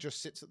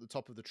just sits at the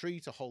top of the tree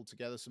to hold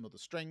together some other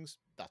strings,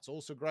 that's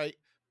also great.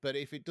 But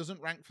if it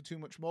doesn't rank for too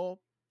much more,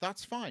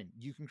 that's fine.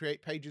 You can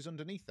create pages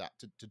underneath that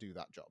to do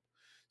that job.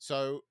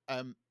 So,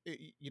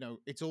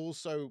 it's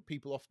also,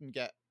 people often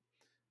get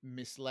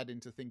misled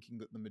into thinking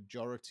that the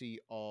majority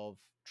of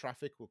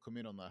traffic will come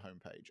in on their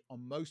homepage.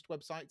 On most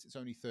websites, it's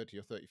only 30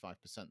 or 35%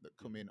 that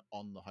come in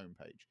on the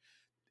homepage.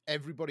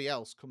 Everybody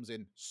else comes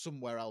in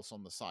somewhere else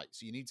on the site.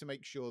 So you need to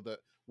make sure that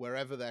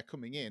wherever they're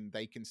coming in,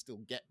 they can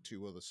still get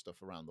to other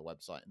stuff around the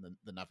website, and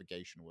the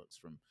navigation works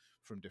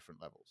from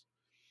different levels.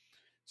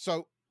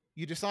 So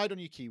you decide on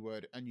your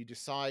keyword, and you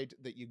decide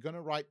that you're going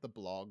to write the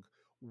blog.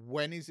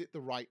 When is it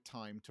the right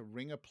time to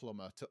ring a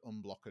plumber to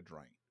unblock a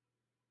drain?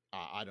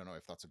 I don't know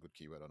if that's a good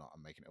keyword or not.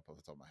 I'm making it up off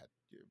the top of my head.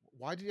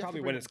 Why did you probably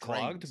have to when it's drains?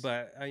 clogged?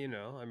 But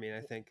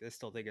I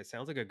still think it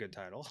sounds like a good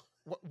title.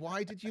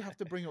 Why did you have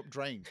to bring up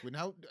drains? We're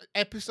now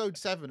episode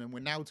 7, and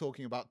we're now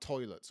talking about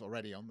toilets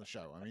already on the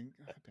show. I mean,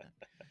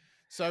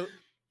 so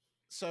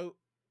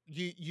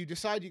you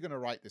decide you're going to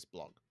write this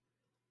blog.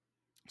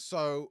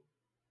 So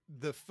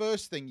the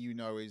first thing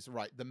is,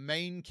 right, the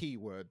main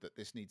keyword that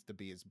this needs to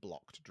be is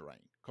blocked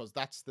drain, because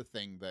that's the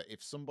thing that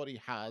if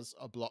somebody has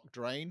a blocked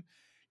drain,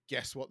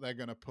 guess what they're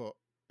going to put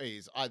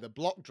is either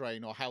block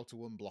drain or how to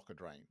unblock a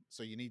drain.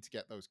 So you need to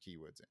get those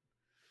keywords in.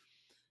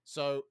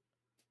 So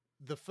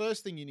the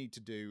first thing you need to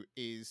do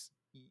is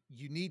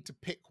you need to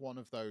pick one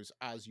of those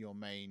as your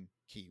main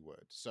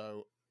keyword.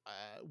 So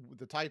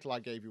the title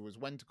I gave you was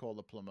when to call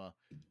the plumber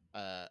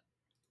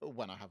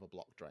when I have a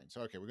block drain.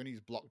 So, okay, we're going to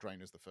use block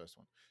drain as the first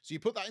one. So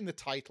you put that in the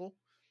title.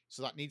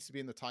 So that needs to be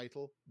in the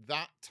title.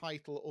 That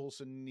title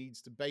also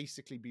needs to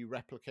basically be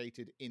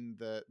replicated in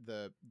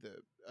the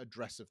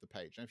address of the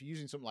page. Now, if you're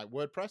using something like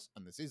WordPress,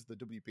 and this is the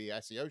WP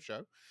SEO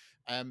show,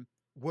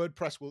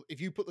 WordPress will, if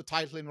you put the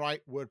title in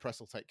right, WordPress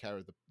will take care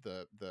of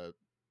the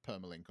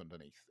permalink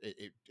underneath.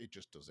 It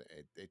just does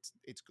it.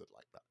 It's good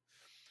like that.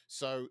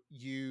 So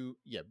you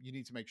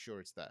need to make sure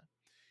it's there.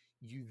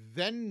 You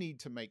then need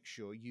to make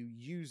sure you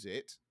use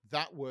it.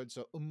 That word,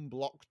 so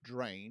unblocked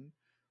drain,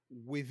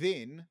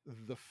 within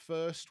the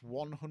first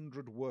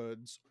 100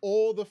 words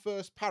or the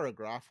first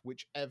paragraph,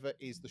 whichever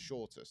is the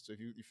shortest. So if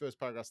your first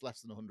paragraph's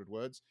less than 100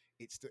 words,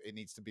 it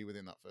needs to be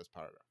within that first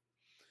paragraph.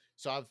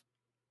 So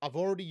I've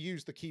already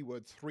used the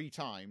keyword 3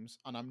 times,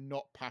 and I'm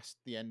not past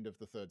the end of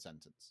the third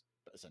sentence,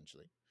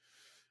 essentially.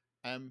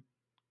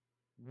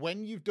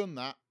 When you've done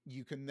that,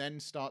 you can then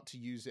start to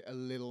use it a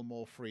little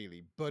more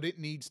freely, but it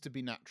needs to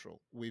be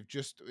natural.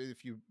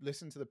 If you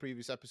listen to the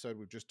previous episode,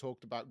 we've just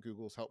talked about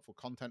Google's helpful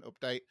content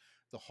update.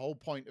 The whole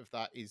point of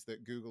that is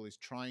that Google is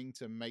trying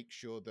to make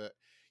sure that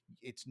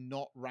it's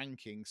not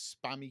ranking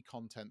spammy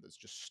content that's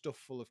just stuff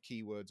full of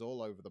keywords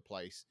all over the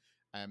place.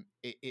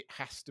 It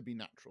has to be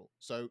natural.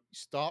 So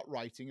start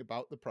writing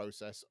about the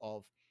process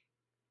of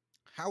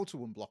how to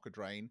unblock a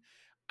drain,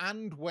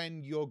 and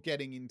when you're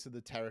getting into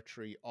the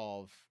territory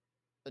of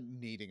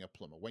needing a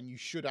plumber, when you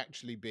should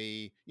actually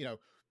be,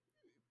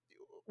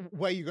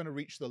 where you're going to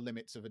reach the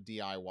limits of a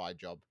DIY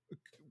job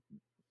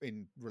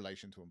in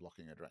relation to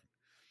unblocking a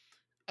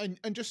drain,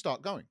 and just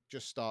start going,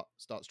 just start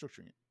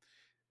structuring it.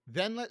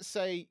 Then let's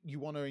say you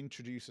want to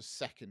introduce a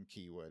second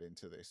keyword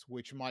into this,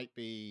 which might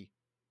be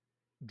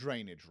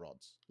drainage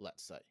rods,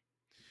 let's say.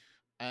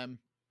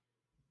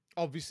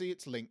 Obviously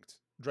it's linked.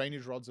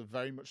 Drainage rods are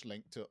very much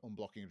linked to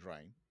unblocking a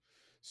drain,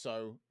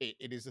 so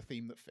it is a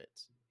theme that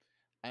fits.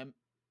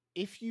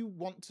 If you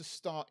want to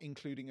start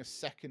including a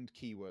second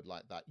keyword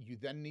like that, you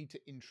then need to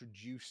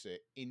introduce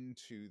it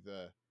into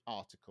the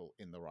article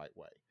in the right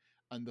way.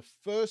 And the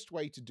first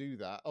way to do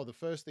that, or the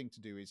first thing to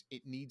do, is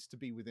it needs to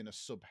be within a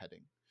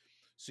subheading.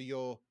 So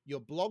your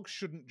blog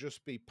shouldn't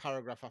just be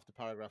paragraph after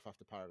paragraph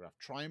after paragraph.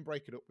 Try and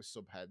break it up with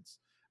subheads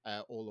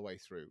all the way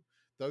through.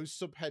 Those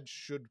subheads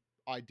should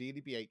ideally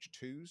be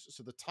H2s.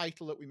 So the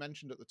title that we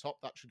mentioned at the top,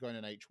 that should go in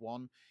an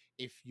H1.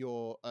 If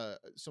you're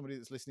somebody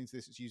that's listening to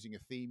this that's using a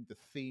theme, the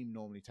theme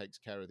normally takes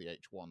care of the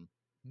H1.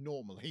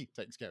 Normally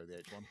takes care of the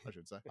H1, I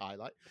should say.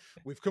 Highlight.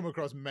 We've come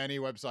across many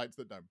websites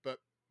that don't, but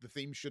the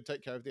theme should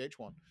take care of the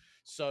H1.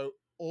 So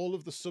all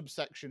of the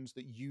subsections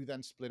that you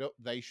then split up,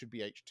 they should be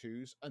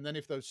H2s. And then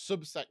if those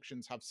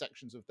subsections have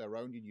sections of their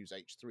own, you use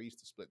H3s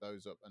to split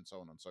those up, and so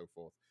on and so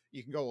forth.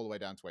 You can go all the way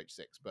down to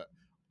H6, but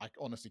I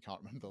honestly can't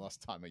remember the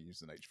last time I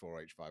used an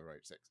H4, H5, or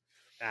H6.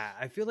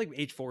 I feel like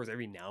H4 is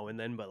every now and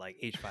then, but like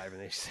H5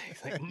 and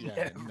H6, like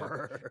yeah,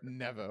 never.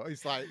 Never.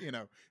 It's like,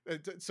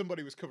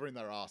 somebody was covering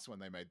their ass when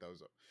they made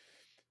those up.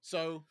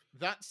 So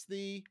that's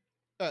the...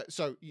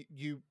 so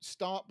you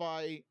start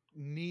by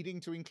needing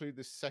to include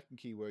this second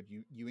keyword.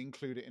 You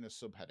include it in a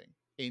subheading,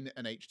 in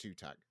an H2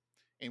 tag.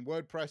 In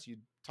WordPress,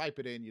 you'd type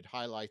it in, you'd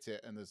highlight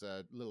it, and there's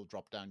a little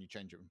drop down. You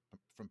change it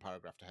from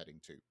paragraph to heading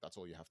 2. That's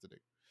all you have to do.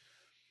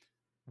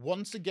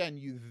 Once again,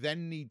 you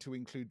then need to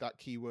include that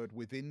keyword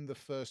within the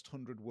first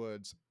 100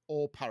 words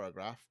or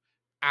paragraph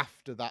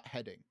after that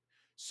heading.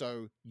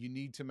 So you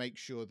need to make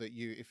sure that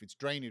if it's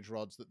drainage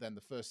rods, that then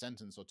the first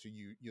sentence or two,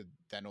 you're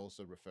then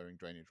also referring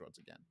drainage rods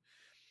again.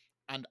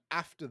 And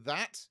after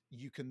that,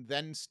 you can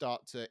then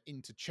start to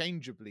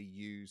interchangeably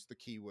use the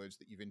keywords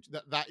that you've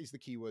that is the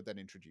keyword then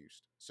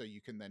introduced. So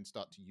you can then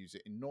start to use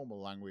it in normal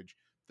language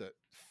that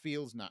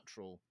feels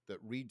natural, that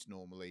reads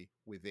normally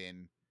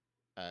within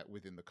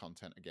the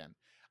content again.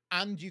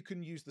 And you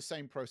can use the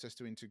same process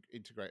to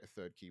integrate a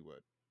third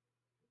keyword.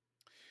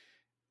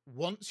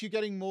 Once you're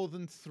getting more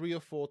than 3 or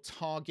 4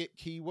 target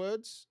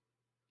keywords,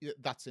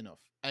 that's enough.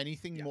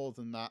 Anything more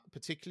than that,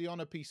 particularly on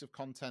a piece of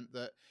content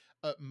that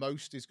at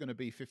most is going to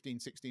be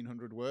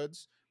 1,500-1,600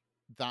 words,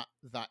 that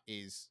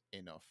is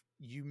enough.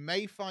 You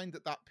may find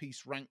that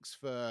piece ranks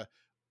for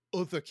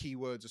other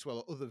keywords as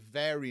well, or other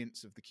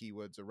variants of the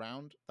keywords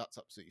around. That's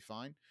absolutely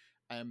fine.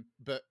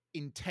 But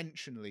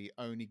intentionally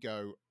only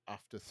go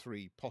after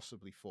 3,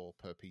 possibly 4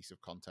 per piece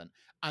of content.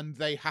 And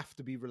they have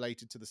to be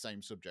related to the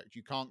same subject.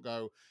 You can't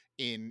go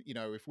in,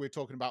 if we're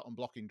talking about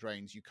unblocking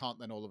drains, you can't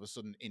then all of a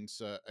sudden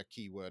insert a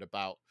keyword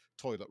about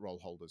toilet roll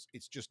holders.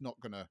 It's just not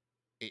going to,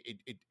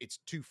 it's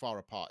too far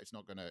apart. It's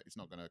not going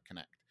to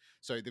connect.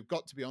 So they've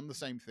got to be on the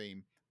same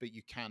theme, but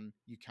you can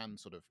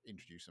sort of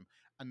introduce them.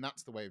 And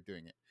that's the way of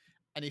doing it.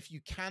 And if you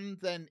can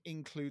then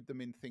include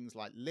them in things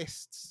like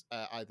lists,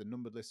 either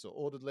numbered lists or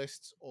ordered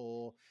lists,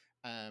 or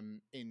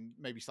in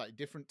maybe slightly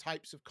different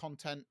types of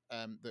content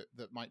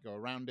that might go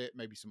around it,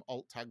 maybe some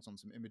alt tags on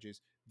some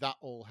images, that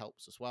all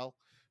helps as well.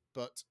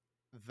 But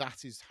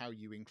that is how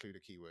you include a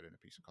keyword in a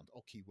piece of content,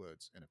 or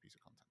keywords in a piece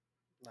of content.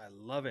 I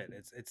love it.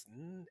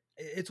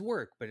 It's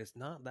work, but it's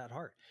not that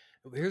hard.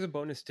 Here's a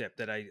bonus tip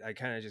that I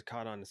kind of just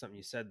caught on to something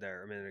you said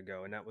there a minute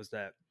ago, and that was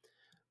that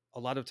a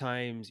lot of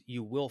times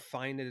you will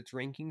find that it's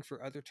ranking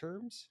for other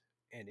terms.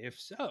 And if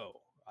so,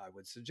 I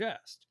would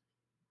suggest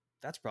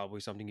that's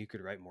probably something you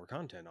could write more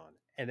content on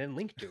and then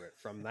link to it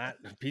from that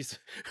piece.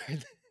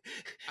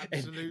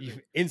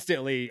 Absolutely.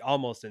 And you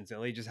almost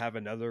instantly just have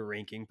another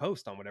ranking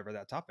post on whatever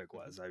that topic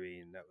was. I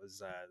mean,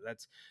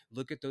 that's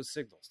look at those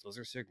signals. Those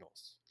are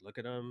signals. Look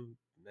at them,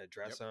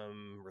 address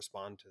them,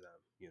 respond to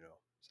them,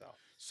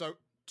 So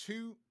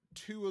two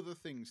other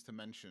things to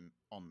mention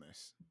on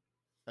this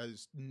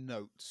as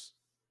notes,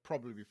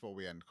 probably before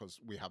we end, because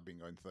we have been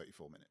going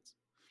 34 minutes.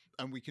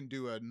 And we can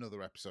do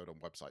another episode on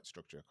website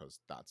structure because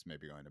that's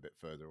maybe going a bit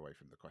further away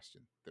from the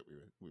question that we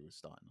were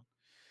starting on.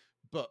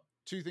 But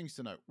two things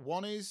to note.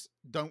 One is,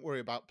 don't worry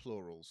about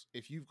plurals.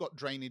 If you've got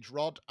drainage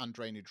rod and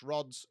drainage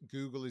rods,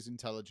 Google is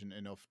intelligent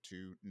enough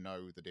to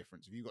know the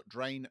difference. If you've got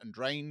drain and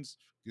drains,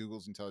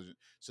 Google's intelligent.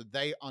 So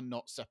they are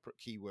not separate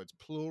keywords.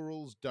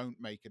 Plurals don't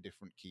make a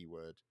different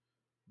keyword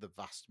the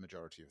vast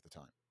majority of the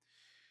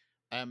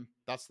time.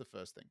 That's the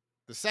first thing.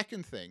 The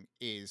second thing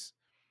is,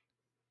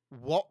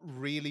 what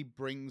really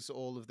brings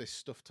all of this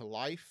stuff to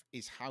life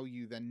is how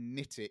you then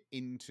knit it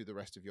into the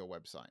rest of your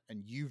website.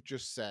 And you've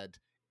just said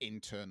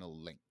internal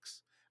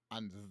links,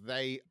 and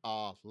they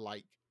are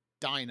like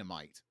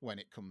dynamite when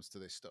it comes to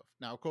this stuff.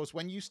 Now, of course,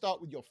 when you start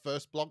with your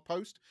first blog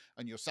post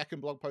and your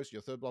second blog post,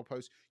 your third blog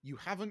post, you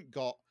haven't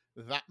got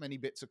that many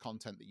bits of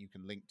content that you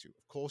can link to.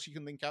 Of course, you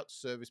can link out to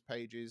service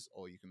pages,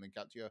 or you can link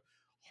out to your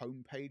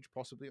homepage,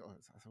 possibly. Oh,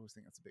 I always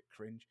think that's a bit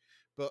cringe,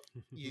 but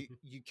you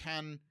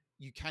can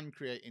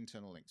create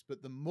internal links.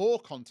 But the more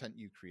content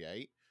you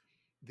create,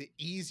 the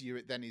easier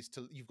it then is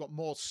to, you've got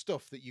more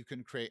stuff that you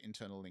can create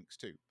internal links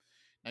to.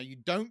 Now, you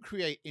don't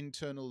create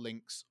internal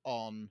links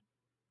on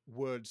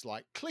words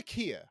like click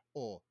here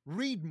or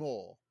read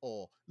more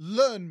or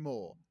learn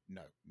more.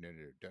 No,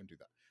 don't do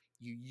that.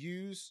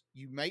 You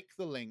make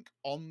the link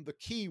on the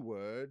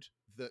keyword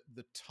that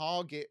the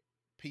target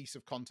piece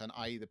of content,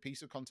 i.e. the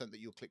piece of content that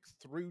you'll click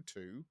through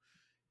to,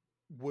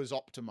 was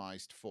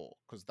optimized for,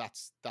 because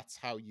that's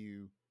how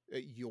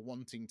you're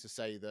wanting to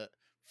say that,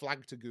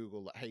 flag to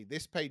Google that, hey,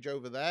 this page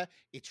over there,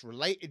 it's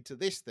related to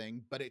this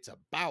thing, but it's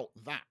about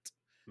that.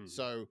 Mm-hmm.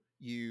 So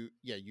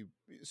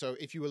so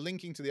if you were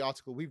linking to the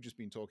article we've just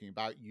been talking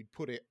about, you'd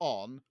put it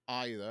on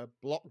either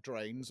block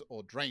drains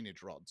or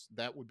drainage rods.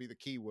 That would be the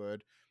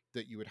keyword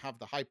that you would have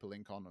the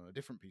hyperlink on a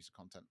different piece of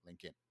content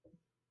link in.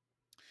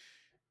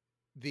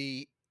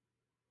 The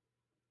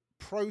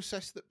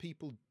process that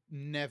people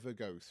never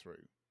go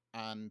through,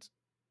 and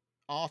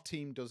our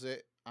team does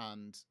it,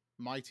 and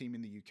my team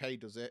in the UK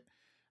does it,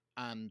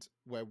 and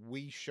where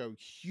we show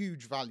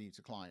huge value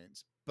to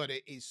clients, but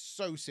it is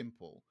so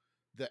simple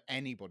that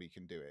anybody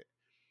can do it,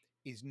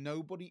 is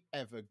nobody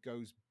ever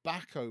goes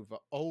back over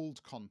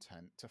old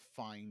content to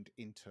find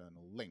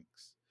internal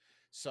links.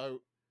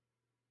 So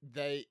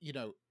they,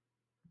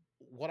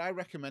 what I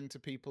recommend to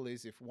people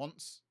is, if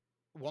once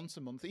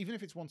a month, even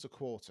if it's once a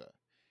quarter,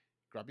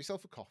 grab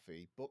yourself a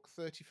coffee, book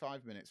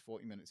 35 minutes,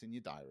 40 minutes in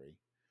your diary,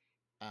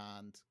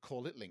 and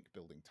call it link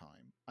building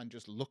time, and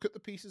just look at the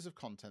pieces of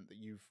content that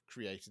you've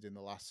created in the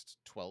last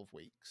 12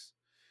 weeks,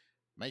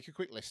 make a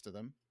quick list of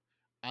them,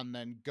 and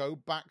then go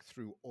back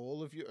through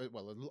all of your,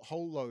 a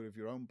whole load of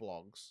your own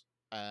blogs,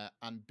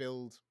 and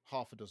build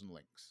half a dozen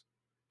links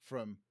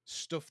from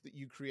stuff that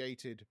you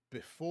created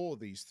before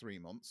these 3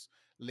 months,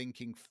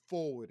 linking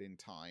forward in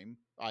time,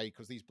 i.e.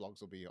 because these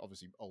blogs will be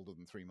obviously older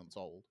than 3 months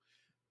old,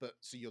 but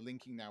so you're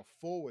linking now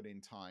forward in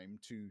time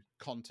to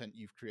content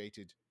you've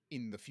created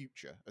in the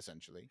future,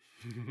 essentially.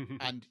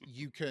 And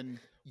you can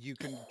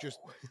just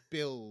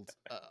build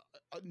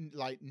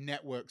like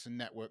networks and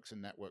networks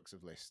and networks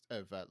of links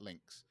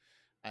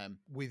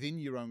within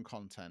your own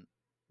content,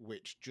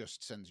 which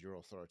just sends your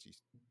authority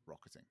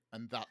rocketing.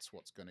 And that's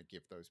what's going to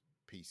give those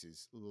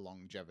pieces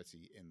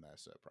longevity in their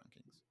SERP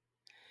rankings.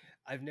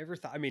 I've never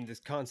thought, this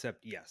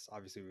concept, yes,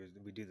 obviously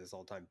we do this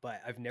all the time,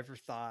 but I've never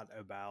thought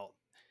about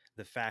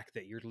the fact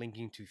that you're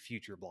linking to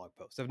future blog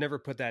posts. I've never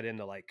put that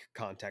into like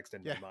context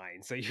in my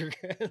mind. So you're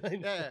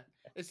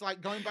it's like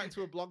going back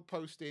to a blog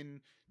post in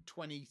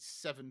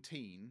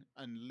 2017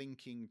 and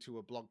linking to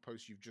a blog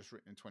post you've just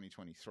written in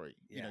 2023.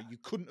 You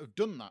couldn't have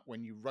done that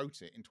when you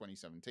wrote it in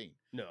 2017.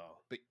 No,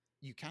 but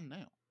you can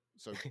now.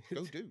 So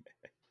go do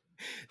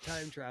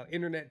time travel,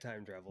 internet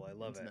time travel. I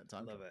love it. I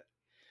love it.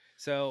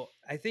 So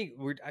I think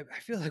I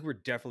feel like we're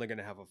definitely going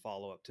to have a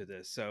follow-up to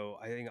this. So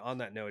I think on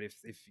that note, if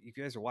you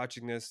guys are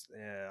watching this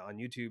on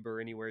YouTube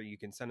or anywhere, you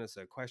can send us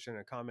a question,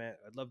 a comment.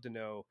 I'd love to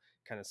know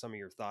kind of some of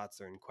your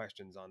thoughts and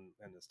questions on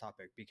this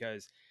topic,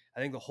 because I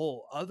think the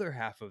whole other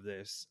half of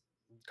this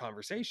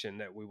conversation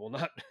that we will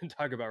not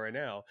talk about right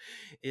now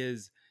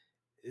is,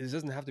 it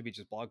doesn't have to be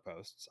just blog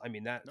posts.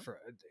 For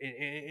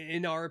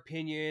in our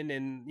opinion,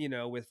 and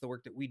with the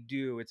work that we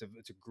do, it's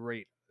a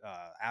great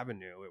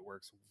avenue. It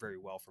works very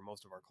well for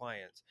most of our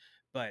clients,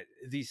 but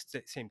these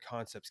same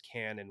concepts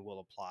can and will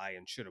apply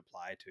and should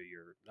apply to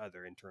your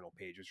other internal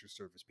pages, your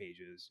service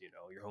pages,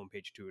 your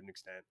homepage to an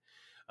extent.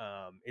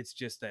 It's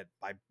just that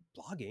by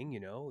blogging,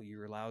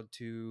 you're allowed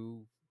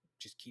to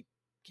just keep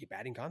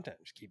adding content,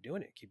 just keep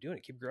doing it,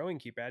 keep growing,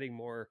 keep adding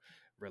more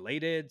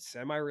related,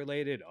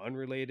 semi-related,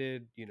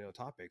 unrelated,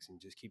 topics, and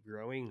just keep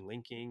growing,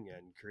 linking,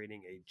 and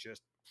creating a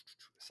just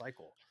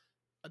cycle.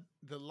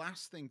 The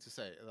last thing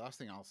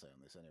I'll say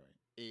on this anyway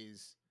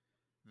is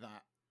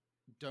that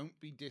don't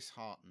be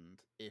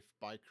disheartened if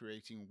by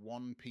creating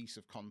one piece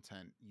of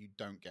content you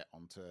don't get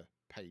onto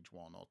page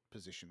 1 or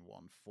position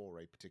 1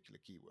 for a particular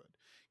keyword.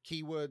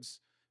 Keywords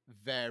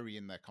vary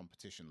in their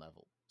competition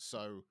level.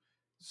 So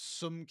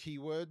some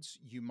keywords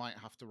you might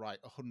have to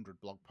write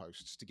 100 blog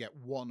posts to get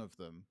one of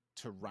them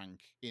to rank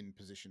in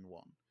position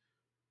 1.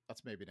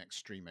 That's maybe an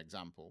extreme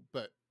example,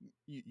 but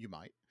you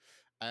might.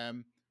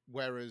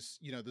 Whereas,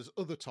 there's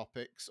other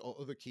topics or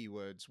other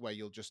keywords where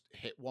you'll just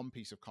hit one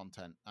piece of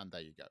content and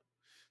there you go.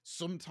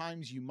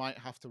 Sometimes you might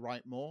have to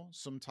write more.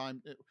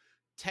 Sometimes,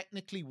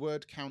 technically,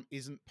 word count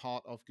isn't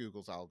part of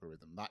Google's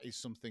algorithm. That is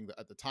something that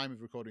at the time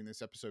of recording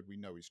this episode, we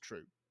know is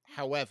true.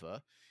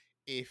 However,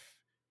 if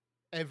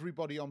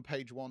everybody on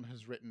page one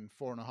has written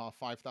 4,500,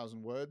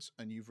 5,000 words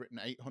and you've written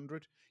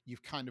 800,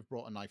 you've kind of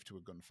brought a knife to a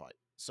gunfight.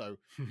 So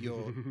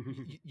you're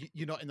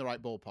not in the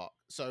right ballpark.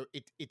 So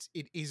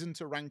it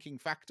isn't a ranking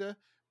factor,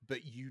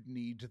 but you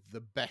need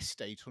the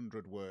best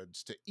 800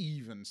 words to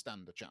even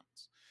stand a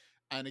chance.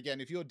 And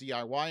again, if you're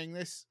DIYing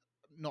this,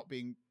 not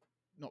being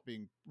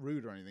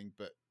rude or anything,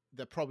 but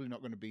they're probably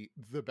not going to be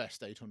the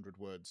best 800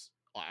 words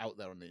out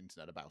there on the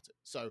internet about it.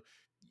 So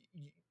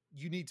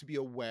you need to be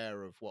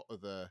aware of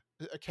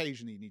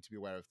occasionally you need to be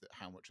aware of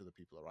how much other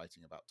people are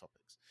writing about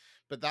topics.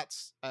 But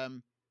that's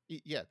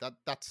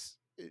that's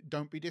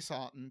don't be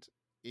disheartened.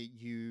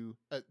 You,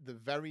 at the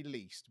very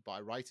least,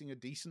 by writing a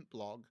decent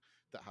blog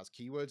that has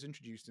keywords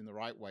introduced in the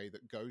right way,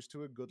 that goes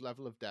to a good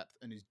level of depth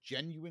and is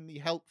genuinely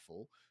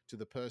helpful to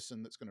the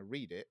person that's going to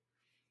read it,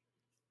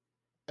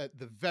 at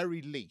the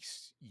very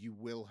least, you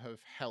will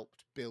have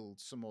helped build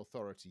some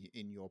authority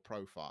in your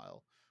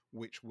profile,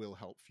 which will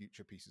help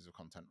future pieces of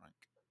content rank.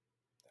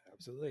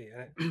 Absolutely.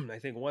 And I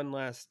think one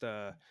last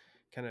kind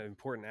of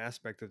important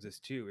aspect of this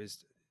too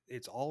is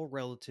it's all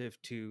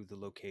relative to the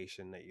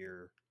location that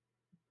you're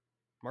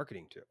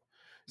marketing to.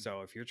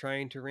 So if you're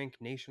trying to rank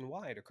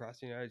nationwide across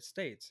the United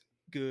States,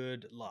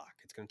 good luck.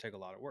 It's going to take a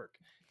lot of work.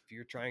 If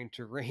you're trying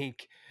to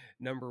rank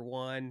number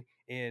one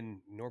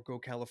in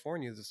Norco,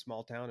 California, the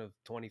small town of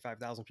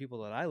 25,000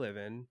 people that I live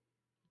in,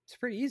 it's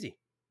pretty easy.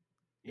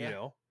 Yeah. You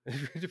know,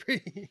 it's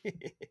pretty.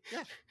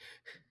 Yeah.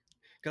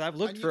 Because I've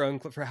looked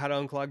for how to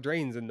unclog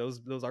drains, and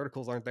those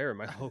articles aren't there in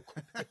my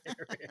local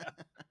area.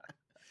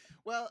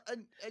 Well,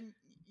 and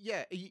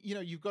yeah,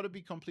 you've got to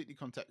be completely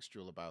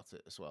contextual about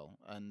it as well.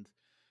 And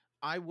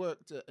I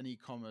worked at an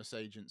e-commerce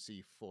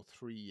agency for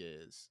 3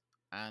 years,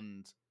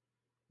 and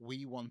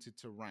we wanted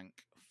to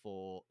rank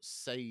for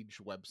Sage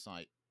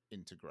website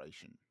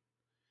integration.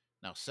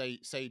 Now,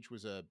 Sage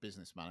was a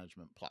business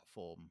management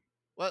platform.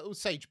 Well, it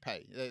was Sage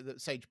Pay.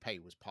 Sage Pay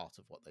was part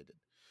of what they did.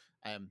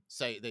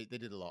 They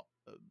did a lot,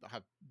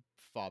 have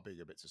far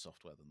bigger bits of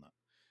software than that.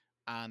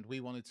 And we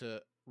wanted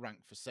to rank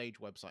for Sage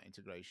website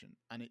integration.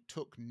 And it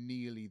took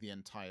nearly the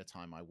entire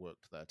time I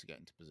worked there to get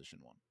into position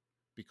one,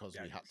 because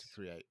we had to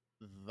create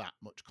that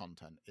much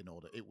content in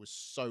order. It was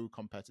so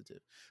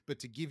competitive. But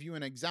to give you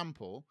an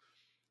example,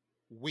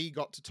 we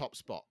got to top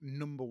spot,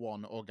 number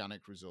one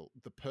organic result.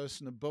 The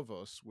person above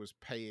us was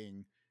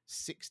paying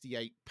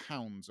 £68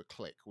 a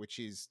click, which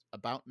is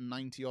about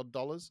 $90 odd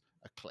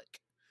a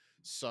click.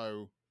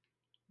 So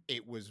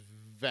it was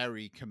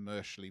very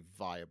commercially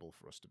viable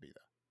for us to be there.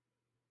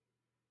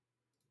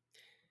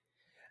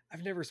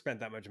 I've never spent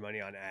that much money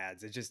on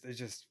ads. It just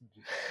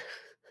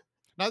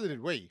Neither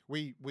did we.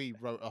 We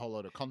wrote a whole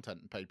load of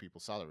content and paid people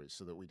salaries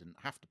so that we didn't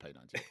have to pay $90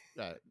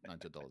 a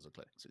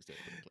click, $68 a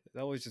click. It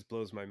always just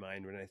blows my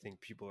mind when I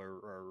think people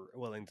are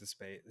willing to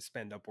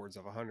spend upwards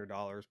of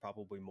 $100,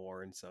 probably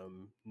more in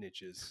some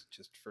niches,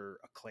 just for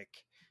a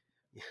click.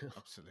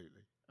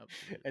 Absolutely.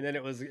 And then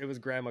it was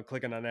grandma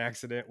clicking on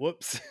accident.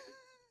 Whoops.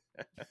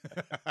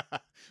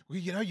 Well,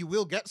 you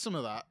will get some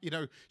of that.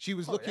 She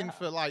was looking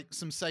for like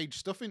some Sage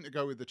stuffing to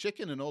go with the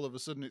chicken, and all of a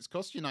sudden it's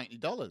cost you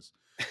 $90.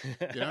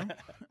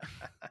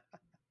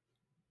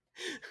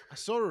 I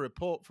saw a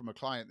report from a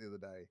client the other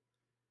day,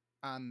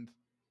 and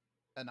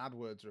an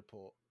AdWords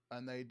report,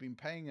 and they'd been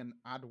paying an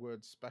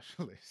AdWords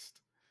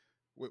specialist.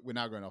 We're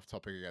now going off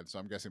topic again, so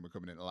I'm guessing we're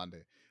coming into land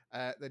here.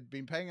 They'd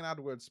been paying an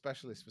AdWords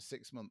specialist for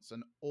 6 months,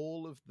 and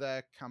all of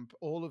their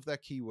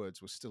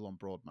keywords were still on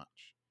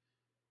Broadmatch.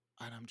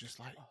 And I'm just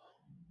like,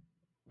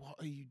 what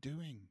are you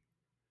doing?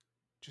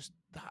 Just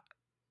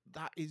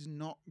that is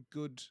not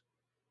good.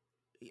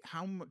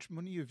 How much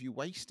money have you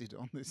wasted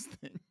on this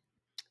thing?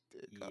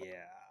 Yeah.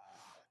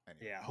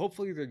 Anyway. Yeah.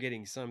 Hopefully they're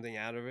getting something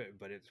out of it,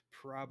 but it's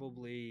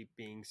probably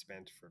being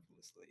spent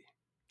frivolously.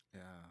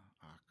 Yeah,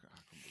 I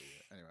can't believe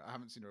it. Anyway, I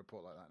haven't seen a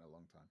report like that in a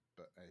long time,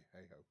 but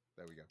hey ho,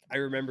 there we go. I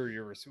remember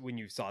when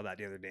you saw that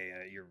the other day,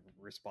 your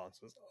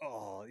response was,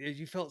 "Oh,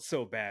 you felt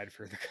so bad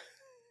for the."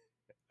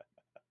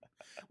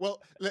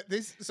 Well,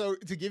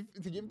 to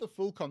give the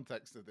full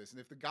context of this, and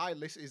if the guy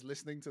is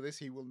listening to this,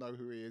 he will know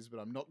who he is, but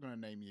I'm not going to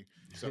name you,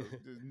 so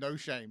there's no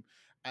shame.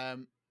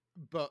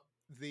 But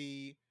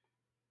the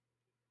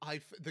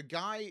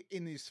guy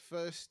in his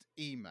first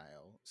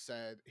email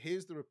said,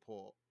 "Here's the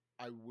report.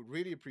 I would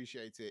really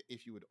appreciate it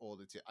if you would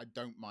audit it. I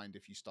don't mind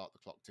if you start the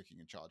clock ticking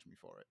and charge me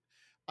for it."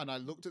 And I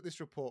looked at this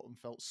report and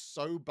felt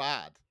so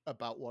bad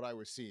about what I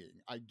was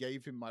seeing. I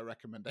gave him my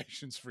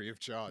recommendations free of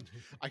charge.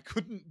 I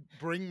couldn't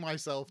bring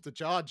myself to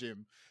charge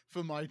him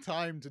for my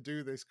time to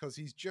do this because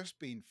he's just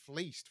been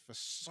fleeced for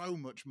so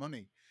much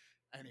money.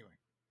 Anyway.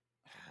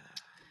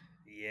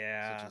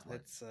 Yeah,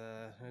 it's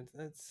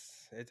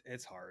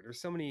hard. There's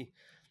so many.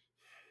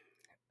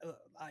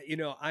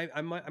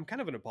 I'm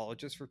kind of an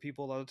apologist for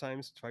people a lot of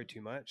times. It's probably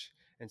too much,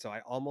 and so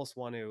I almost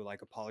want to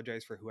like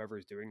apologize for whoever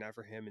is doing that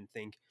for him and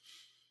think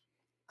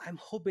I'm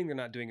hoping they're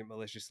not doing it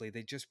maliciously.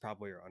 They just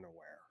probably are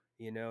unaware.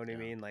 You know what I Yeah.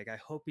 mean? Like I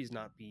hope he's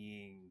not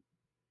being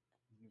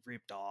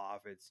ripped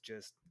off. It's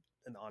just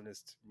an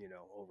honest,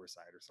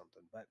 oversight or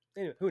something. But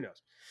anyway, who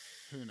knows?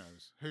 Who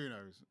knows? Who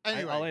knows?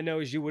 Anyway. All I know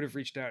is you would have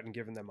reached out and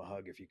given them a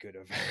hug if you could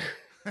have.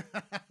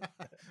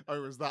 Oh, it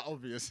was that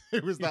obvious.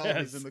 It was that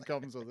obvious in the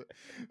comments, was it?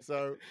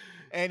 So,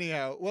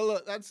 anyhow, well,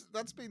 look,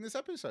 that's been this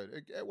episode.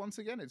 Once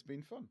again, it's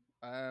been fun.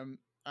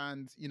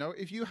 And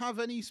if you have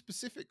any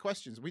specific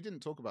questions, we didn't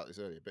talk about this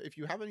earlier, but if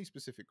you have any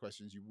specific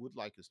questions you would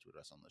like us to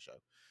address on the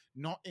show,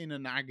 not in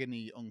an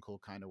agony uncle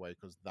kind of way,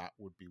 because that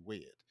would be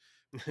weird,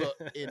 but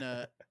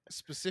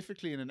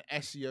specifically in an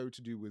SEO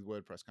to do with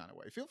WordPress kind of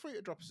way, feel free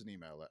to drop us an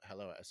email at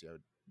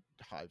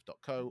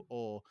hello@seohive.co,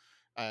 or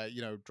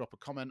drop a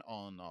comment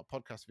on our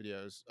podcast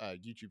videos,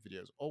 YouTube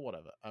videos, or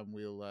whatever, and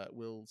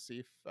we'll see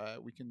if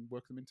we can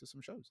work them into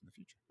some shows in the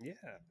future.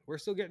 Yeah, we're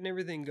still getting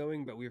everything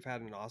going, but we've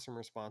had an awesome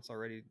response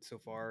already so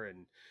far,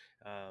 and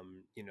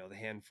the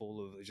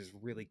handful of just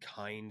really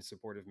kind,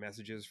 supportive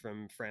messages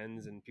from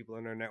friends and people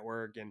in our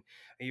network, and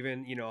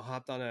even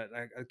hopped on a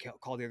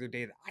call the other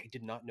day that I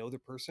did not know the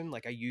person.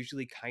 Like I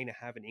usually kind of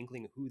have an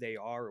inkling of who they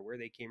are or where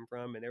they came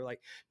from, and they're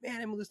like,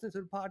 "Man, I'm listening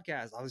to the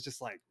podcast." I was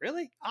just like,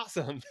 "Really?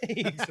 Awesome,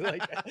 thanks."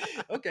 Like,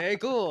 okay,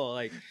 cool.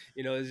 Like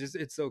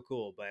it's so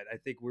cool. But I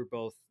think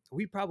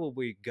we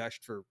probably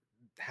gushed for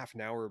half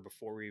an hour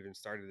before we even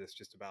started this,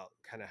 just about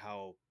kind of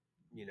how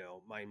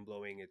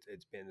mind-blowing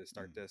it's been to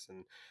start this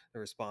and the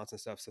response and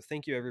stuff. So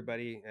thank you,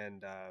 everybody.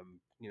 And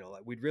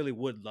we really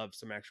would love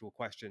some actual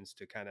questions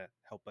to kind of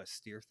help us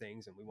steer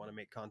things, and we want to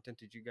make content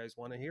that you guys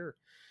want to hear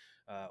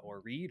or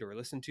read or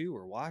listen to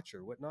or watch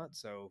or whatnot.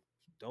 So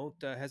don't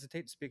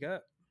hesitate to speak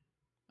up.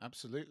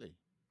 Absolutely.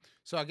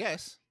 So I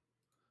guess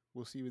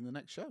we'll see you in the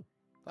next show.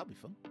 That'll be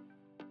fun.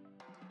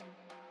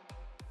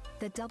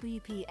 The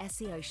WP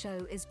SEO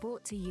Show is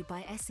brought to you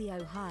by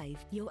SEO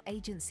Hive, your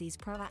agency's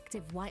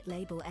proactive white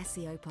label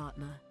SEO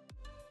partner.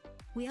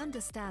 We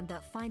understand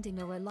that finding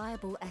a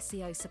reliable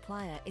SEO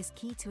supplier is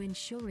key to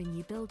ensuring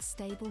you build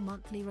stable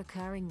monthly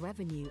recurring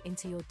revenue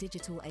into your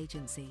digital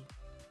agency.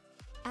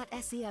 At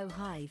SEO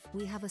Hive,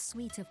 we have a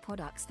suite of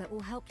products that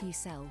will help you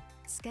sell,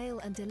 scale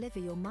and deliver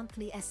your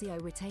monthly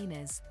SEO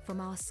retainers,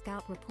 from our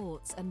Scout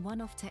reports and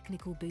one-off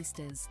technical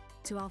boosters,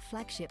 to our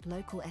flagship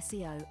local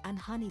SEO and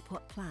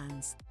honeypot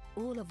plans,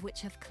 all of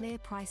which have clear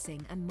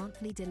pricing and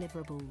monthly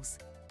deliverables.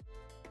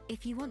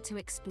 If you want to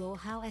explore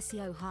how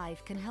SEO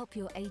Hive can help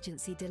your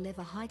agency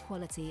deliver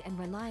high-quality and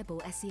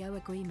reliable SEO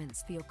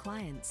agreements for your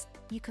clients,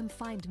 you can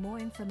find more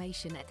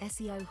information at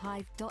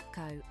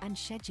seohive.co and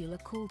schedule a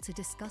call to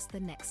discuss the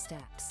next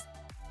steps.